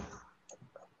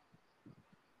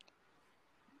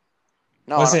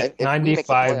 No, Was no, it if we make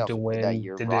the 95 playoffs to win? that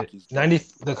year, Did Rockies it 90?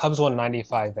 The Cubs won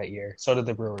 95 that year. So did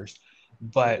the Brewers.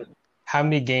 But how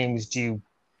many games do you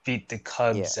beat the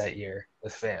Cubs that year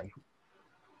with Pham?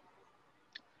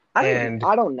 I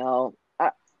don't know.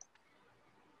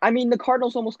 I mean, the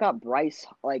Cardinals almost got Bryce.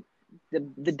 Like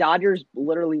the Dodgers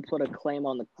literally put a claim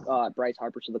on the Bryce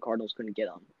Harper, so the Cardinals couldn't get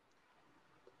him.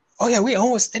 Oh yeah, we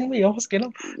almost get him. We almost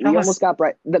got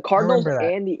Bryce. The Cardinals remember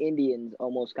that. and the Indians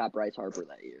almost got Bryce Harper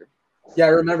that year. Yeah, I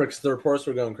remember because the reports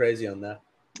were going crazy on that.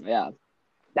 Yeah,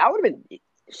 that would have been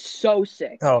so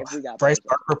sick if we got Bryce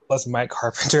Harper plus Mike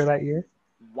Carpenter that year.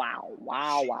 Wow.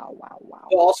 Well,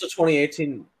 also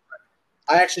 2018.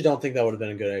 I actually don't think that would have been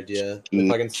a good idea.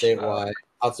 If I can state why.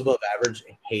 Outs above average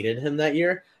hated him that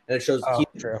year, and it shows he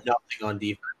did nothing on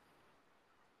defense.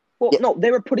 Well, no,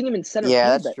 they were putting him in center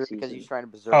Yeah, field that's true season. because he's trying to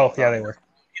preserve. Oh yeah, they were.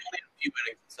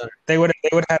 They would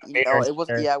have. No, it was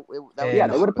they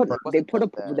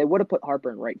would have put Harper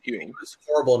in right field. He was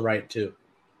horrible in right too.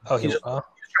 Oh, he was trying to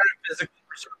physically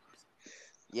preserve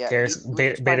himself.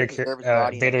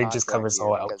 Yeah, Bader just covers the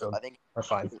whole outfield. We're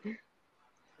fine.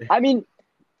 I mean,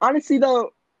 honestly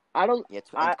though, I don't. Yeah,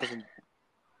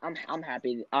 I'm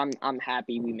happy. I'm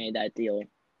happy we made that deal.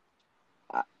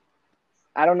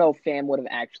 I don't know if Pham would have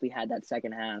actually had that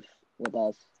second half with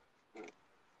us.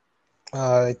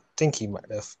 I think he might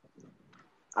have.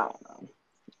 I don't know.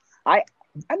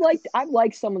 I've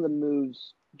liked some of the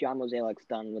moves John Mosalec's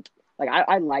done with. Like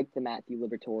I like the Matthew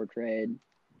Liberatore trade.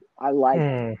 I like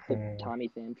the Tommy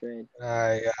Pham trade.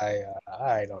 I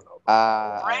don't know.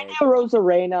 Randy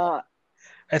Rosarena.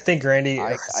 I think Randy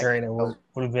Rosarena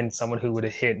would have been someone who would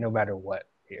have hit no matter what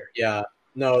here. Yeah,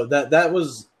 no, that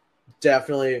was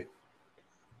definitely.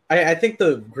 I think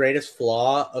the greatest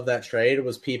flaw of that trade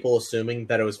was people assuming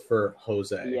that it was for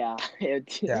Jose. Yeah.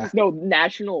 No,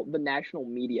 the national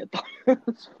media thought it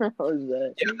was for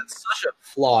Jose. Yeah, that's such a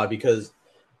flaw because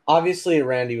obviously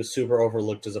Randy was super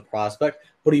overlooked as a prospect,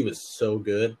 but he was so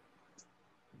good.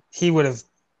 He would have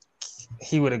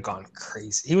gone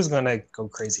crazy. He was going to go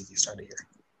crazy if he started here.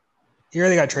 He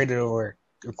really got traded over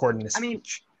recording this. I mean,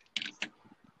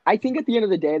 I think at the end of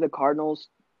the day, the Cardinals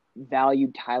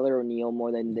valued Tyler O'Neill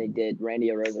more than they did Randy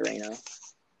Rosarena.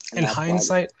 In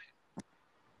hindsight,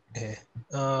 in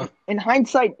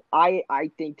hindsight,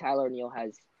 I think Tyler O'Neill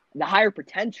has the higher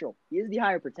potential. He is the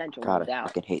higher potential. God, no I doubt.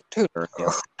 fucking hate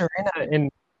Rosarena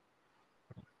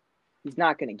he's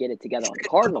not going to get it together on the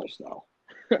Cardinals, though.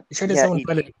 He traded someone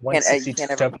put it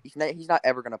 162. He's not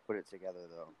ever going to put it together,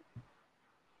 though.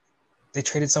 They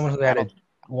traded someone who had a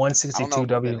 162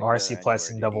 WRC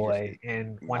plus in AA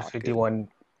and 151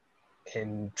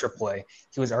 in AAA.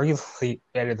 He was arguably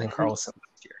better than Carlson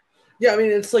last year. Yeah, I mean,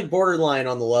 it's like borderline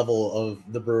on the level of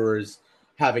the Brewers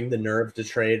having the nerve to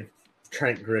trade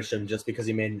Trent Grisham just because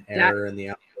he made an error in the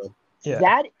outfield.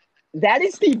 Yeah. That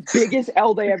is the biggest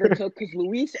L they ever took because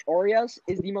Luis Arias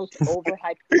is the most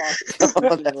overhyped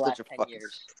prospect in the last 10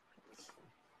 years.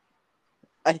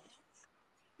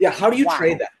 Yeah, how do you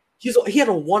trade that? He had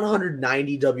a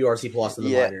 190 WRC plus in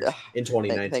the minors in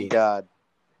 2019. Thank God.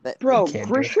 Bro,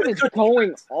 Grisham is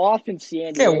going off in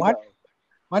San Diego. Yeah,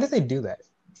 why did they do that?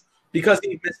 Because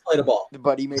he misplayed a ball.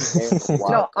 But he made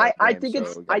No, I think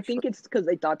it's because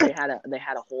they thought they had a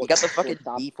hole. He got the fucking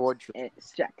D4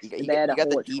 They had a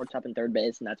hole at shortstop and third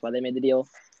base, and that's why they made the deal.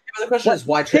 Yeah, the question is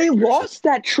why they lost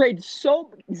that trade.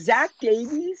 So Zach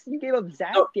Davies, you gave up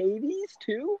Zach Davies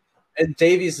too, and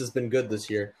Davies has been good this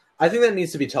year. I think that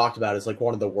needs to be talked about as like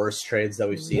one of the worst trades that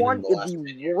we've seen in the last 10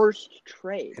 years. Worst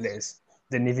trade. It is.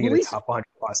 Didn't even get a top 100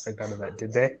 prospect out of that,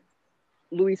 did they?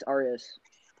 Luis Arias,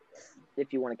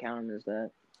 if you want to count him as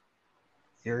that.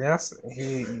 Urias?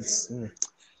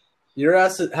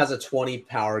 Urias has a 20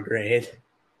 power grade.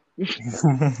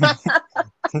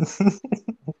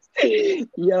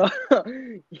 Yo.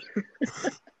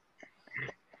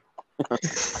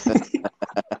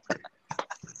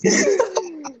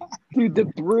 Dude, the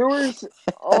Brewers,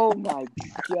 oh my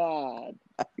god.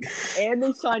 And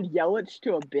they signed Yelich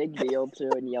to a big deal, too,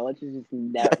 and Yelich is just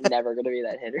never going to be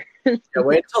that hitter. Yeah,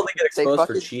 wait until they get exposed for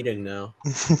fucking- cheating now.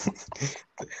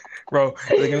 Bro,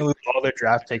 they're gonna lose all their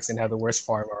draft picks and have the worst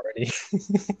farm already.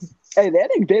 Hey, they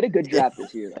had a good draft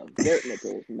this year, though. Garrett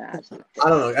Mitchell was massive. I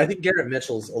don't know. I think Garrett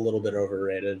Mitchell's a little bit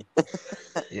overrated.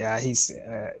 Yeah, he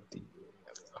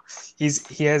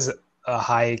has a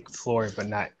high floor but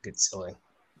not good ceiling.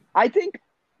 I think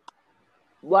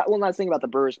one last thing about the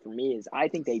Brewers for me is I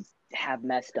think they have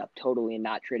messed up totally in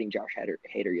not trading Josh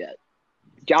Hader yet.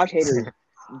 Josh Hader is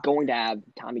going to have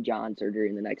Tommy John surgery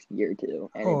in the next year or two,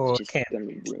 and it's just going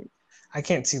to be ruined. I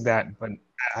can't see that, but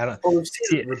I don't. Well, we've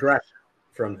seen regression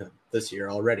from him this year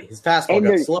already. His fastball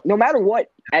got slow. No matter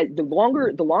what, the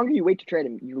longer you wait to trade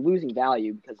him, you're losing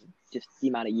value because of just the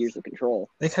amount of years of control.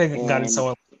 They could have gotten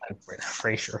someone like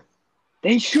Frazier.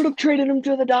 They should have traded him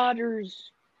to the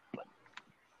Dodgers.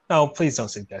 No, please don't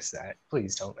suggest that.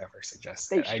 Please don't ever suggest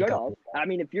They that. should have. I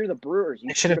mean, if you're the Brewers, you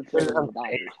They should have traded him to the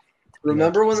traded Dodgers.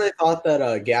 Remember when they thought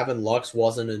that Gavin Lux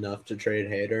wasn't enough to trade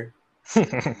Hader? Oh my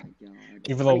God.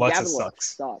 Even though Lux Gavin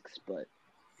sucks, but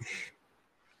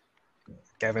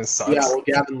Gavin sucks. Yeah, well,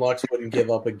 Gavin Lux wouldn't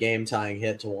give up a game-tying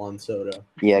hit to Juan Soto.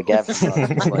 Yeah, Gavin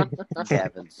sucks. Like,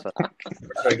 Gavin sucks.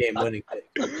 Or a game-winning hit.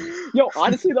 yo,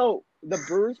 honestly though, the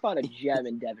Brewers found a gem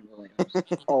in Devin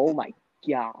Williams. Oh my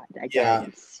God, that guy is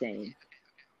insane.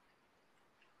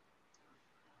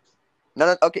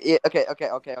 No, okay, yeah,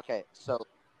 okay. So,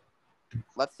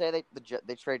 let's say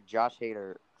they trade Josh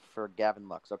Hader for Gavin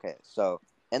Lux. Okay, so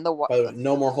in the By the way,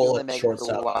 no more hole at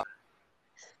shortstop.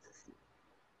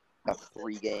 A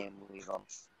 3-game lead on.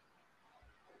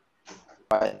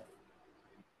 Right.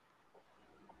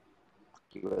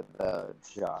 With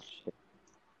Josh.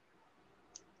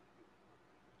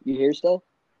 You here still?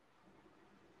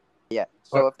 Yeah.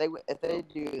 So if they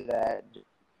do that,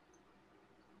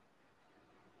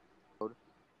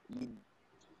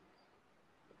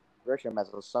 Grisham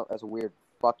as a weird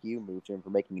fuck you move to him for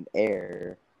making an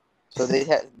error. So they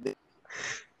have.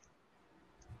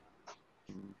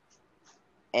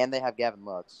 And they have Gavin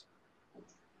Lux.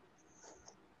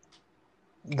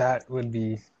 That would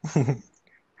be.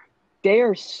 They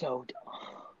are so dumb.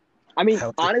 I mean,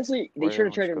 Healthy. honestly, they should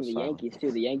have traded him to the Yankees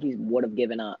too. The Yankees would have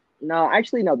given up. No,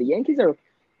 actually, no. The Yankees are.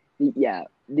 Yeah,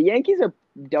 the Yankees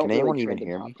don't really trade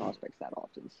the top prospects that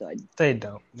often. So They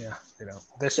don't. Yeah, they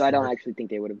don't. I don't actually think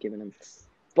they would have given him.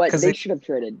 But they should have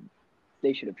traded.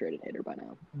 They should have traded Hader by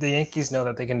now. The Yankees know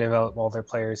that they can develop all their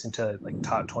players into like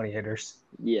top 20 hitters.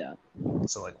 Yeah.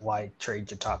 So like, why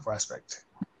trade your top prospect?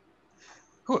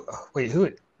 Who?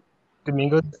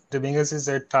 Dominguez is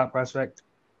their top prospect.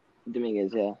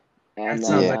 Dominguez, yeah, and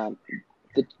That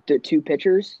the two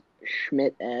pitchers,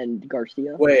 Schmidt and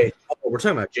Garcia. Wait, we're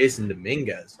talking about Jason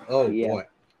Dominguez. Oh Yeah. boy,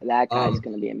 That guy's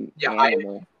gonna be an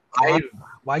animal.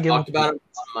 Why give talked him about him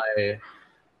on my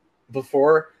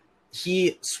before.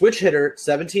 He switch hitter,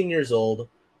 17 years old.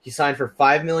 He signed for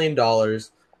 $5 million.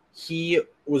 He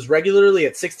was regularly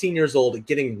at 16 years old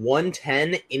getting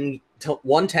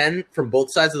 110 from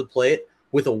both sides of the plate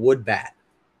with a wood bat.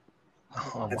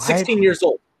 At 16 years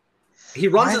old. He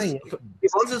runs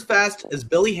as fast as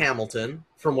Billy Hamilton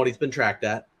from what he's been tracked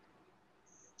at.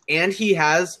 And he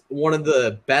has one of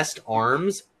the best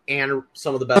arms and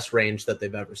some of the best range that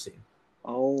they've ever seen.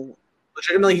 Oh.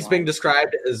 Legitimately, he's being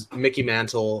described as Mickey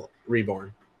Mantle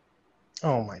reborn.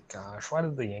 Oh my gosh! Why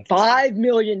did the Yankees? $5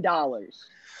 million.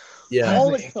 Yeah,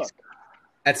 All it took.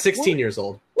 at 16 years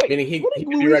old. Wait, Meaning he what did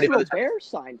could be ready by the time. Robert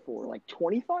sign for? Like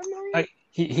 $25 million?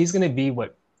 He's going to be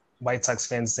what White Sox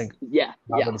fans think. Yeah,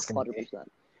 Robert's gonna 100%.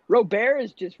 Robert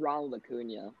is just Ronald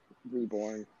Acuna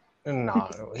reborn. No,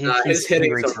 his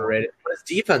hitting is overrated, but his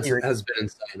defense has been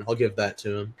insane. I'll give that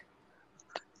to him.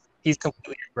 He's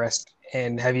completely regressed.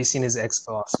 And have you seen his X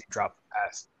velocity drop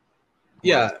past?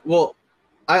 Yeah, well,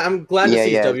 I'm glad to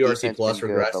see his WRC defense plus been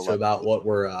good, regress but, to like- about what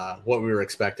we were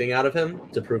expecting out of him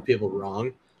to prove people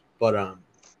wrong. But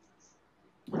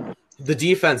the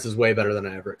defense is way better than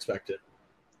I ever expected.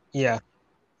 Yeah,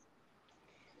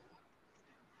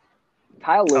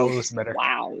 Kyle Kyle Lewis. Lewis better.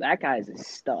 Wow, that guy's a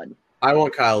stud. I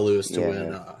want Kyle Lewis to Yeah.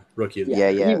 win Rookie of the Yeah,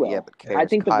 Year. he will. But I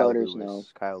think the Kyle voters Lewis, know.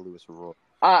 Kyle Lewis will roll.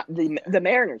 The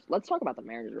Mariners. Let's talk about the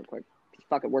Mariners real quick.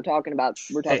 Fuck it, we're talking about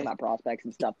prospects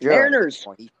and stuff. Sure. Mariners.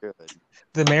 He should.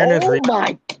 The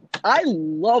Mariners. I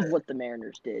love what the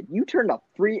Mariners did. You turned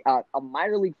a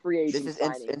minor league free agent This is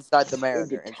signing inside the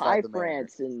Mariners. into Inside Ty the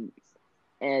Mariners. France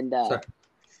and Sorry.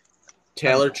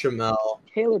 Taylor Trammell.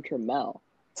 Taylor Trammell.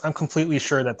 I'm completely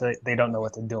sure that they don't know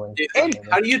what they're doing. And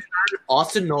how do you turn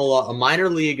Austin Nola, a minor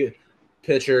league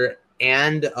pitcher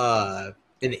and an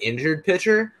injured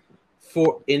pitcher,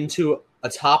 into a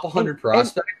top 100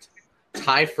 prospect,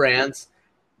 Ty France,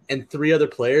 and 3 other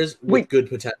players with good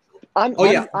potential?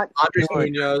 Andres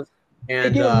Munoz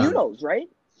and Munoz, right?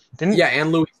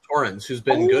 and Luis Torrens, who's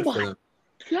been good for them.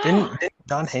 Didn't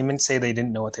John Heyman say they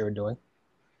didn't know what they were doing?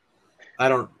 I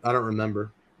don't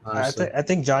remember. Honestly. I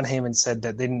think John Heyman said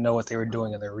that they didn't know what they were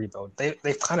doing in their rebuild.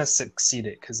 They've kind of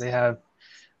succeeded because they have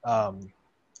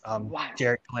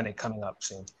Jared Kelenic coming up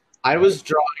soon. I was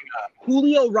drawing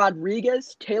Julio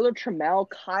Rodriguez, Taylor Trammell,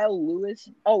 Kyle Lewis.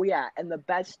 Oh yeah, and the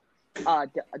best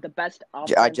offensive the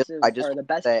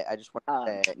best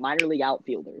minor league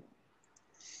outfielder.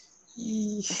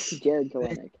 Jared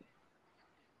Kelenic.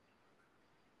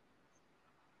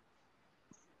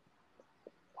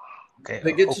 Okay,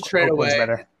 they get to trade away.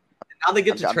 Better. Now they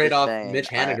get to trade off Mitch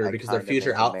Haniger because their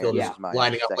future outfielders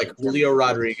lining up like Julio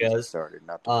Rodriguez, Taylor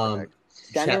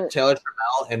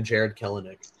Trammell, and Jared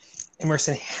Kelenic.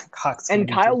 Emerson Hancock.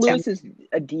 And Kyle Lewis is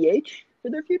a DH for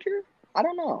their future? I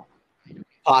don't know.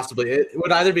 Possibly. It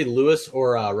would either be Lewis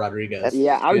or Rodriguez.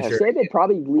 Yeah, I would say they'd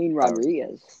probably lean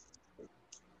Rodriguez.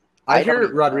 I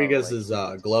hear Rodriguez's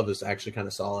glove is actually kind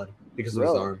of solid because of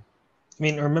his arm. I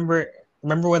mean, remember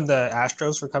when the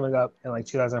Astros were coming up in like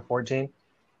 2014?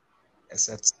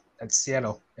 That's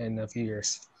Seattle in a few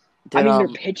years. I mean, their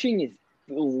pitching is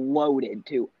loaded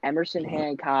too. Emerson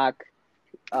Hancock.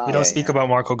 We don't speak about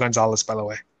Marco Gonzalez, by the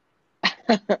way.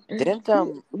 Who's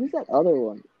that other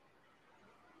one?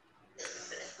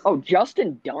 Oh,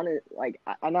 Justin Dunn is like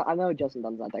I know Justin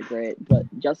Dunn's not that great, but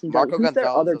Justin Dunn. Who's their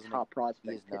other top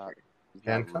prospect pitcher?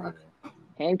 Hancock.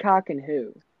 Hancock and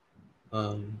who?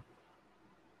 I'm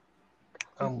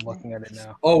looking at it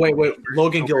now. Oh wait,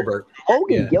 Logan Gilbert.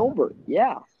 Gilbert,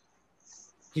 yeah.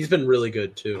 He's been really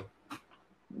good too.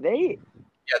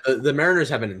 The Mariners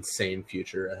have an insane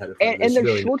future ahead of them. And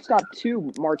their shortstop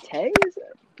too, Marte, is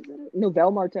it?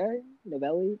 Novelli Marte?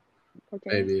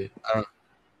 Maybe. I don't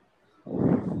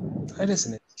know. That is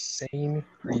an insane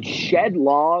rebuild. Shed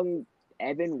Long,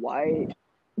 Evan White.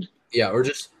 Yeah, or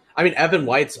just Evan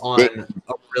White's on a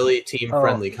really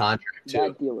team-friendly contract too.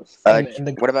 That deal is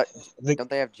what about? Don't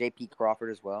they have J.P.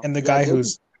 Crawford as well? And the guy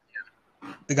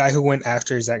who went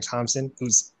after Zach Thompson,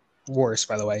 who's worse,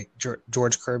 by the way,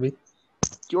 George Kirby.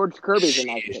 George Kirby's a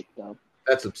nice pick, though.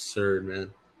 That's absurd,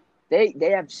 man. They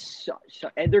have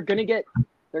and they're gonna get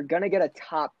a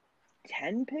top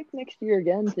 10 pick next year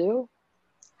again too.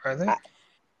 Are they?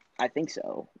 I think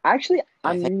so. Actually,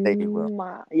 I think they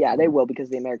will. Yeah, they will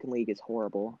because the American League is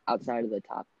horrible outside of the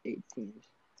top 8 teams.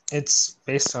 It's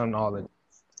based on all the.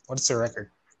 What's their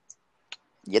record?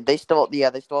 Yeah, they still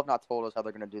have not told us how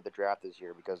they're going to do the draft this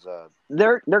year because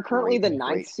they're currently the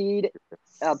 9th seed.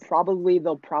 They'll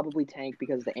probably tank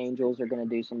because the Angels are going to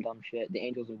do some dumb shit. The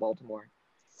Angels in Baltimore.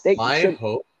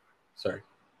 Hope. Sorry.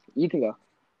 You can go.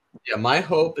 Yeah, my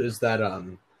hope is that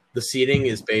the seeding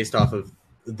is based off of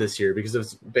this year because if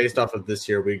it's based off of this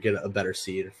year, we get a better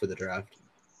seed for the draft.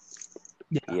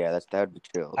 Yeah, that would be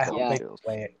chill. I hope they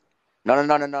play it. No.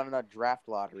 Draft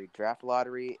lottery,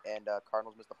 and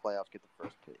Cardinals miss the playoffs. Get the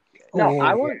first pick. Yeah. No,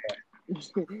 I would.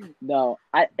 No,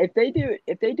 if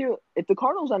the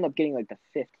Cardinals end up getting like the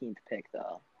 15th pick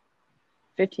though,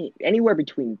 15 anywhere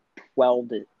between 12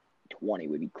 to 20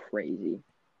 would be crazy.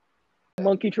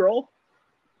 Monkey Troll.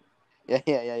 Yeah.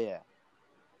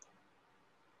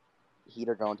 Heat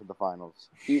are going to the finals.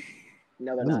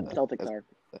 No, they're not. Celtics are.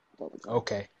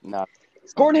 Okay. No.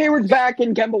 Gordon Hayward's back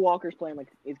and Kemba Walker's playing like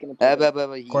he's going to play.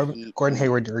 Gordon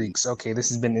Hayward reeks. Okay, this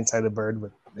has been Inside the Bird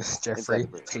with Jeffrey,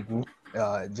 Peyton,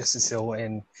 Justaseal,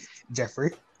 and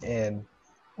Jeffrey. And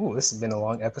this has been a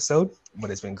long episode,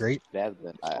 but it's been great. It has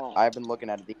been. I've been looking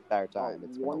at it the entire time.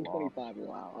 It's 125.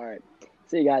 Wow. All right.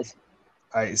 See you guys.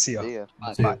 All right. See ya. See ya.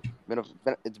 Bye.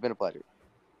 It's been a pleasure.